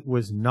 chemistry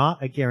was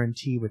not a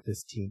guarantee with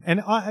this team.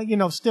 And,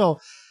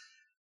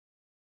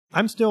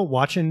 I'm still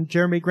watching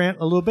Jeremy Grant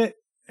a little bit.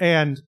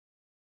 And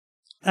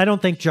I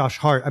don't think Josh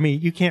Hart,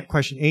 you can't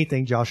question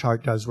anything Josh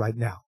Hart does right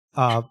now.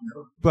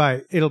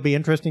 But it'll be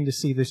interesting to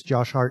see this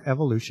Josh Hart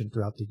evolution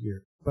throughout the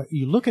year. But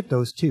you look at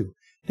those two.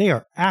 They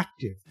are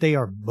active. They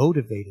are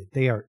motivated.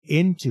 They are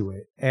into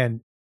it.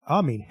 And,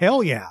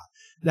 hell yeah.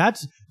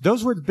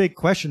 Those were the big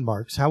question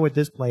marks. How would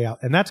this play out?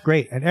 And that's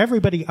great. And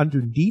everybody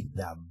underneath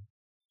them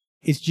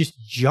is just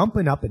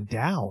jumping up and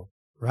down,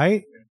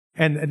 right?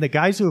 And the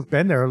guys who have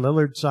been there,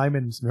 Lillard,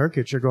 Simons,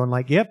 Nurkic, are going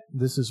like, yep,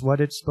 this is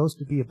what it's supposed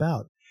to be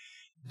about.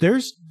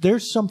 There's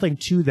something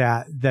to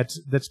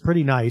that's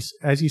pretty nice,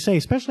 as you say,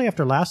 especially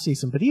after last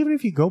season. But even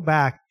if you go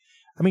back,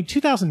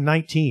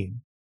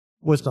 2019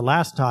 was the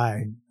last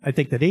time I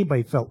think that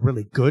anybody felt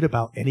really good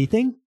about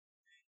anything.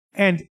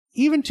 And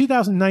even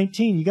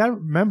 2019, you got to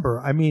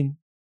remember,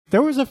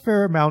 there was a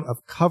fair amount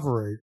of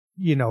cover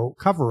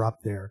up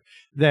there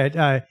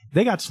that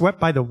they got swept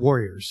by the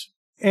Warriors.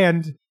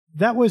 And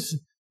that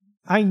was,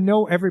 I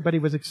know everybody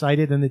was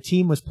excited and the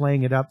team was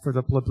playing it up for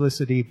the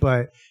publicity,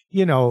 but,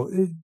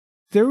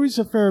 there was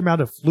a fair amount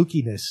of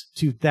flukiness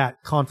to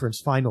that conference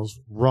finals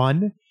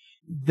run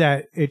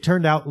that it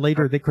turned out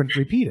later they couldn't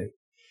repeat it.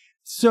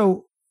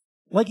 So,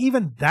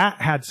 even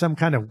that had some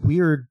kind of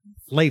weird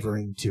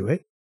flavoring to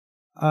it.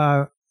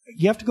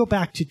 You have to go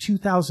back to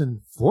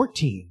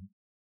 2014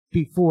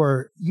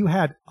 before you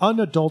had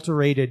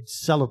unadulterated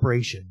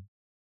celebration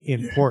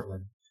in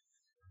Portland.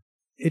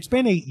 It's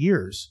been 8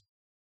 years.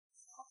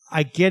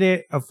 I get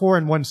it. A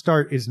 4-1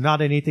 start is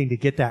not anything to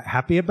get that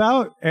happy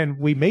about, and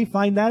we may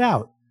find that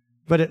out.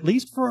 But at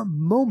least for a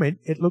moment,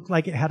 it looked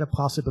like it had a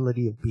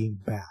possibility of being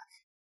back.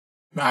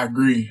 I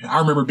agree. I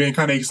remember being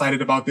kind of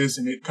excited about this,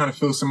 and it kind of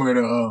feels similar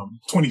to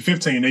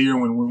 2015, the year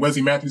when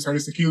Wesley Matthews hurt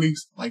his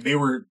Achilles. Like, they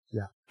were.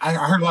 Yeah. I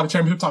heard a lot of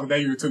championship talk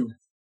that year too.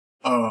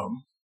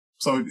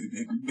 So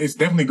it's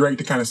definitely great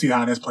to kind of see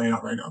how that's playing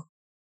out right now.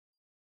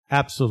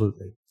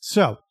 Absolutely.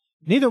 So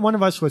neither one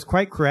of us was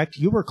quite correct.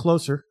 You were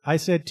closer. I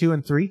said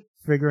 2-3,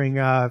 figuring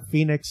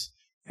Phoenix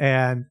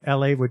and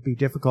LA would be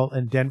difficult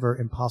and Denver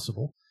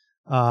impossible.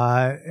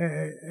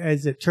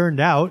 As it turned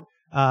out,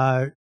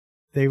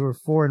 They were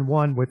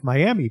 4-1 with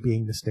Miami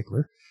being the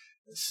stickler.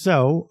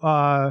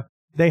 So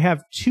they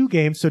have 2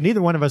 games. So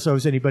neither one of us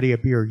owes anybody a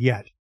beer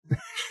yet.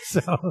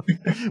 So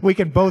we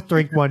can both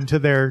drink one to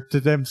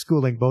them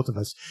schooling both of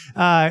us.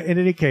 In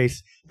any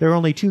case, there are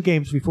only 2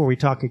 games before we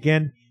talk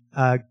again.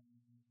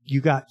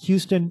 You got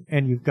Houston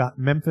and you've got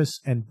Memphis,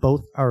 and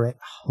both are at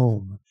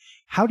home.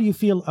 How do you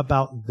feel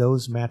about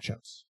those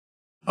matchups?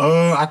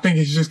 I think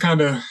it's just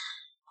kind of,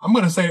 I'm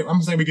gonna say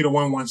we get a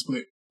 1-1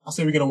 split. I'll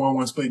say we get a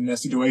 1-1 split in that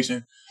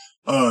situation.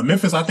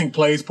 Memphis, I think,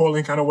 plays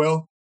Portland kind of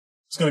well.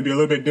 It's going to be a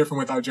little bit different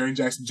without Jaren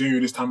Jackson Jr.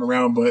 this time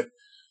around, but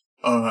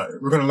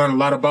we're going to learn a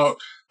lot about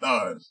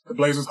the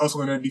Blazers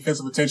hustling their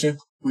defensive attention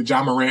with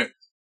Ja Morant.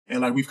 And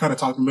like we've kind of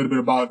talked a little bit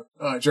about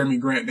Jeremy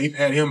Grant. They've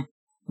had him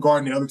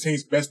guarding the other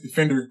team's best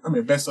perimeter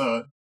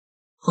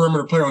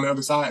player on the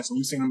other side. So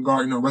we've seen him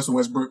guard, Russell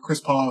Westbrook,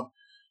 Chris Paul.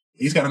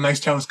 He's got a nice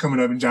challenge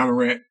coming up in Ja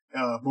Morant.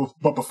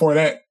 But before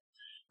that,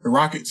 the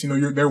Rockets, they're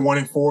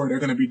 1-4. They're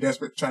going to be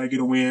desperate to try to get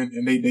a win,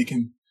 and they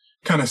can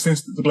kind of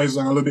sense that the Blazers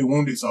are a little bit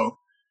wounded. So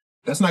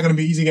that's not going to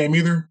be an easy game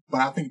either.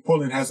 But I think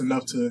Portland has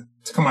enough to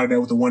come out of there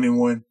with a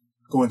 1-1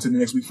 going to the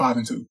next week,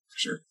 5-2 for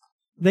sure.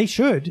 They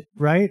should,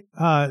 right?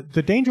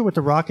 The danger with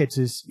the Rockets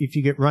is if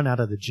you get run out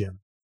of the gym,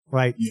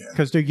 right? Yeah.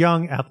 Because they're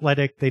young,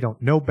 athletic, they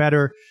don't know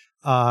better.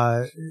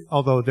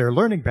 Although they're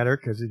learning better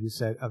because, as you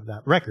said, of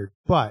that record.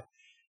 But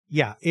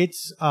yeah, it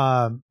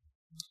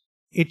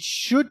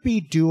should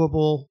be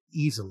doable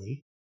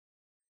easily.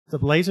 The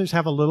Blazers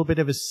have a little bit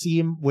of a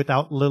seam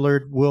without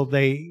Lillard. Will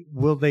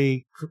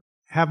they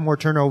have more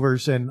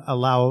turnovers and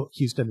allow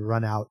Houston to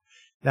run out?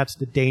 That's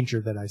the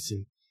danger that I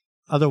see.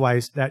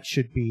 Otherwise, that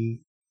should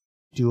be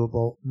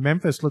doable.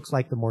 Memphis looks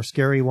like the more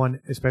scary one,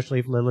 especially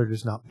if Lillard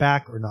is not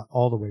back or not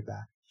all the way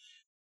back.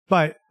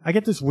 But I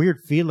get this weird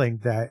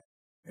feeling that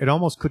it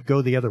almost could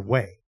go the other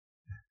way.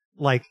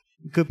 Like,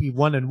 it could be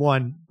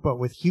 1-1, but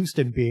with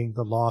Houston being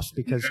the loss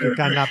because they're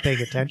kind of not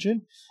paying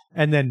attention.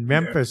 And then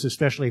Memphis,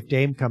 especially if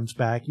Dame comes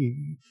back,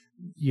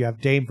 you have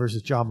Dame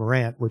versus Ja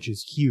Morant, which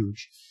is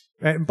huge.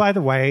 And by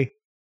the way,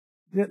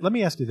 let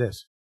me ask you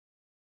this.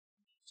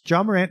 Is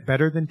Ja Morant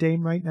better than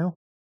Dame right now?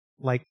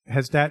 Like,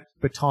 has that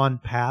baton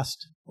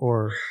passed,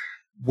 or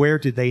where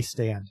do they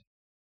stand?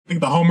 I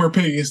think the homer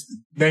pick is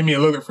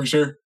Damian Lillard for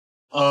sure.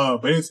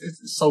 But it's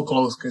so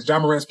close because Ja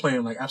Morant's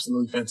playing like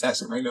absolutely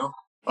fantastic right now.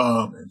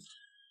 And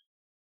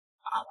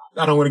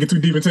I don't want to get too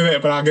deep into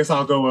that, but I guess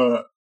I'll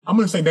go. I'm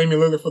going to say Damian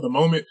Lillard for the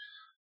moment.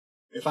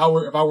 If I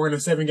were in a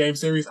 7-game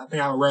series, I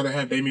think I would rather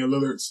have Damian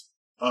Lillard's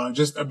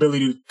just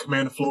ability to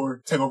command the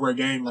floor, take over a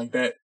game like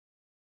that.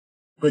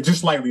 But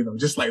just slightly though,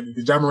 because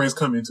Ja Morant's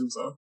coming too.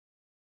 So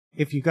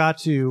if you got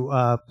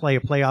to play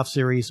a playoff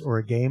series or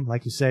a game,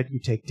 like you said, you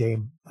take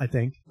Dame. I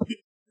think.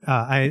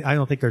 I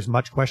don't think there's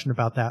much question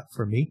about that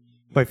for me.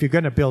 But if you're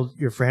going to build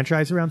your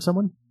franchise around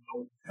someone,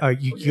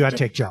 you got to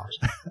take Ja.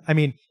 I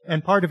mean,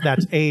 and part of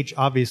that's age,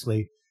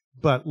 obviously.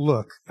 But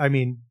look, I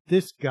mean,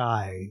 this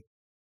guy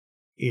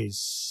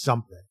is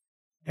something.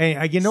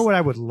 And you know what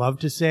I would love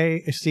to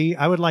see?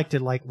 I would like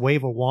to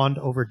wave a wand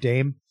over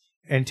Dame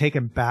and take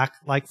him back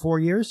 4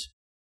 years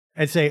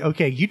and say,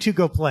 okay, you two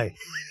go play.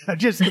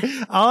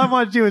 All I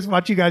want to do is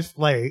watch you guys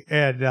play.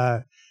 And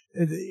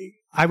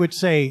I would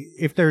say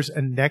if there's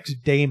a next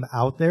Dame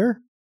out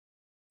there,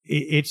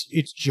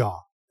 it's Ja.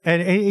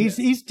 And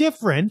he's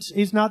different.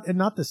 He's not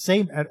the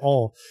same at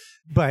all.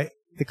 But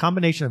the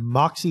combination of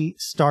moxie,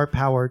 star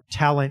power,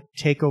 talent,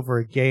 take over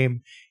a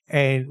game,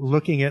 and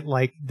looking at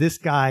this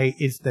guy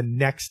is the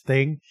next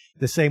thing,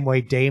 the same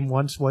way Dame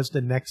once was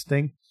the next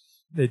thing.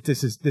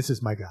 This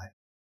is my guy.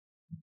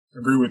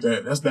 Agree with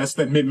that. That's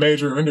that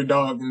mid-major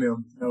underdog in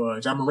them.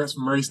 Ja Morant's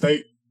from Murray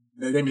State.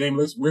 Dame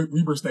lives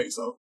Weber State.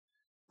 So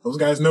those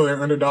guys know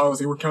they're underdogs.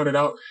 They were counted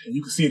out, and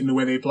you can see it in the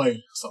way they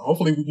play. So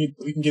hopefully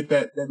we can get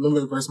that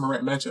Lillard versus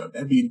Morant matchup.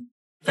 That'd be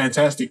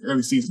fantastic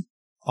early season.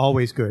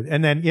 Always good.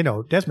 And then,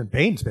 Desmond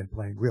Bane's been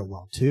playing real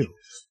well too.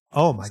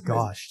 Oh my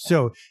gosh.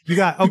 So you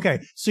got,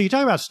 okay. So you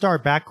talk about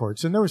star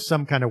backcourts, and there was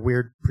some kind of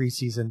weird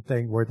preseason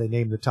thing where they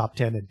named the top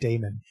 10 and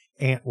Dame and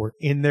Ant were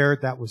in there.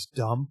 That was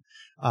dumb.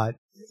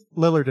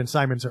 Lillard and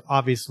Simons are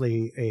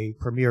obviously a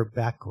premier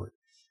backcourt,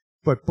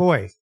 but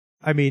boy,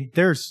 I mean,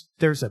 there's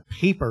a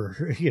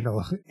paper,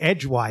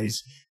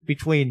 edgewise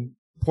between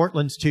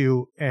Portland's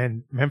 2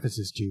 and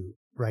Memphis's 2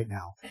 right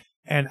now.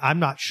 And I'm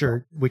not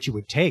sure which you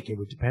would take. It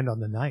would depend on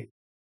the night.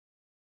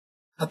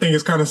 I think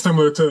it's kind of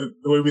similar to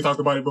the way we talked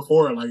about it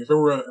before. Like if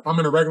I'm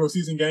in a regular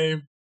season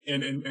game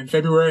in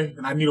February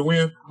and I need a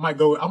win, I might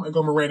go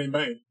Morant and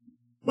Bane.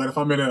 But if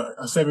I'm in a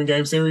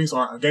 7-game series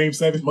or a game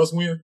 7 must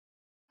win,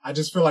 I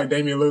just feel like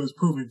Damian Lillard's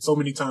proven so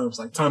many times,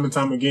 time and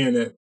time again,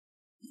 that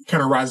he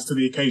kind of rises to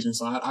the occasion.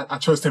 So I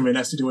trust him in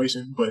that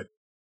situation. But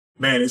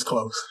man, it's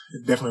close.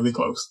 It's definitely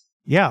close.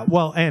 Yeah.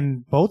 Well,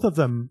 and both of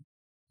them,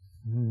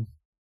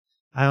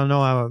 I don't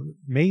know.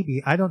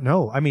 Maybe, I don't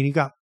know. I mean, you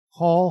got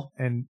Paul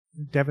and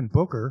Devin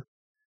Booker.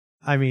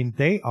 I mean,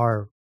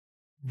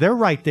 they're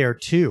right there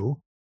too.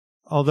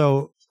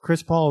 Although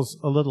Chris Paul's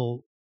a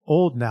little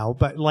old now,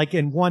 but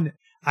in one,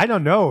 I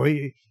don't know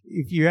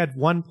if you had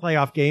one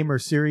playoff game or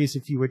series,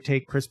 if you would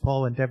take Chris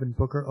Paul and Devin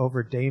Booker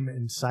over Dame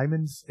and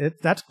Simons,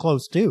 that's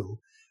close too.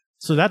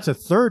 So that's a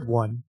third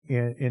one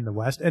in the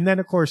West. And then,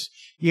 of course,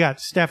 you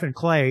got Steph and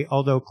Clay,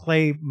 although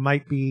Clay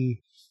might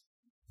be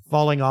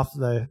falling off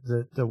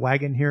the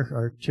wagon here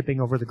or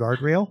chipping over the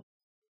guardrail.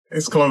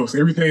 It's close.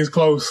 Everything's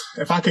close.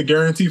 If I could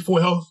guarantee full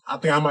health, I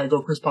think I might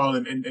go Chris Paul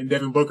and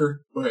Devin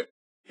Booker. But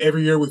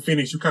every year with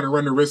Phoenix, you kind of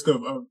run the risk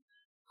of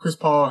Chris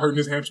Paul hurting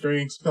his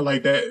hamstrings, stuff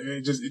like that.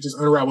 It just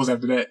unravels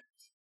after that.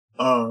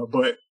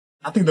 But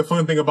I think the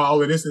fun thing about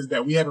all of this is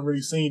that we haven't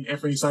really seen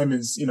Anthony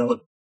Simons,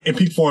 in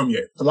peak form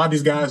yet. A lot of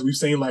these guys we've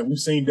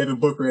seen Devin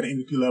Booker at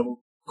an MVP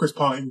level, Chris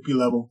Paul MVP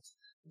level.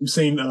 We've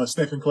seen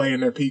Steph and Clay in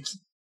their peaks.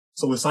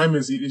 So with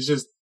Simons, it's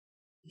just,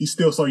 he's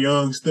still so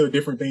young, still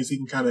different things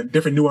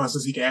different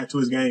nuances he can add to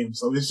his game.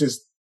 So it's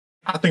just,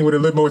 I think with a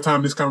little more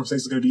time, this conversation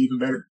is going to be even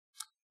better.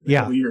 In a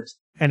couple of years.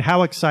 And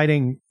how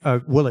exciting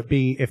will it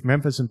be if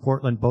Memphis and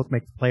Portland both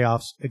make the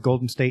playoffs,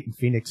 Golden State and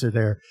Phoenix are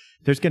there?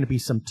 There's going to be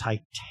some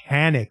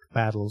titanic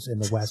battles in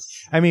the West.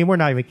 I mean, we're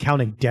not even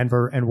counting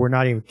Denver and we're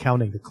not even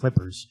counting the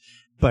Clippers,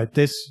 but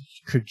this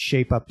could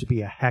shape up to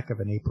be a heck of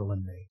an April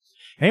and May.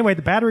 Anyway,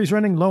 the battery's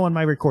running low on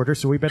my recorder,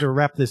 so we better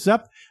wrap this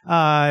up.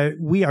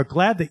 We are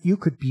glad that you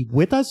could be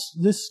with us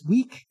this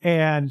week,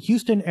 and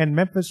Houston and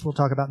Memphis we'll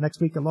talk about next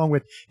week, along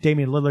with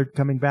Damian Lillard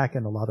coming back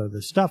and a lot of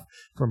other stuff.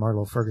 For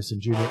Marlo Ferguson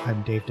Jr.,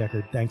 I'm Dave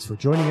Deckard. Thanks for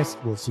joining us.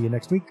 We'll see you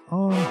next week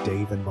on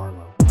Dave and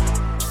Marlo.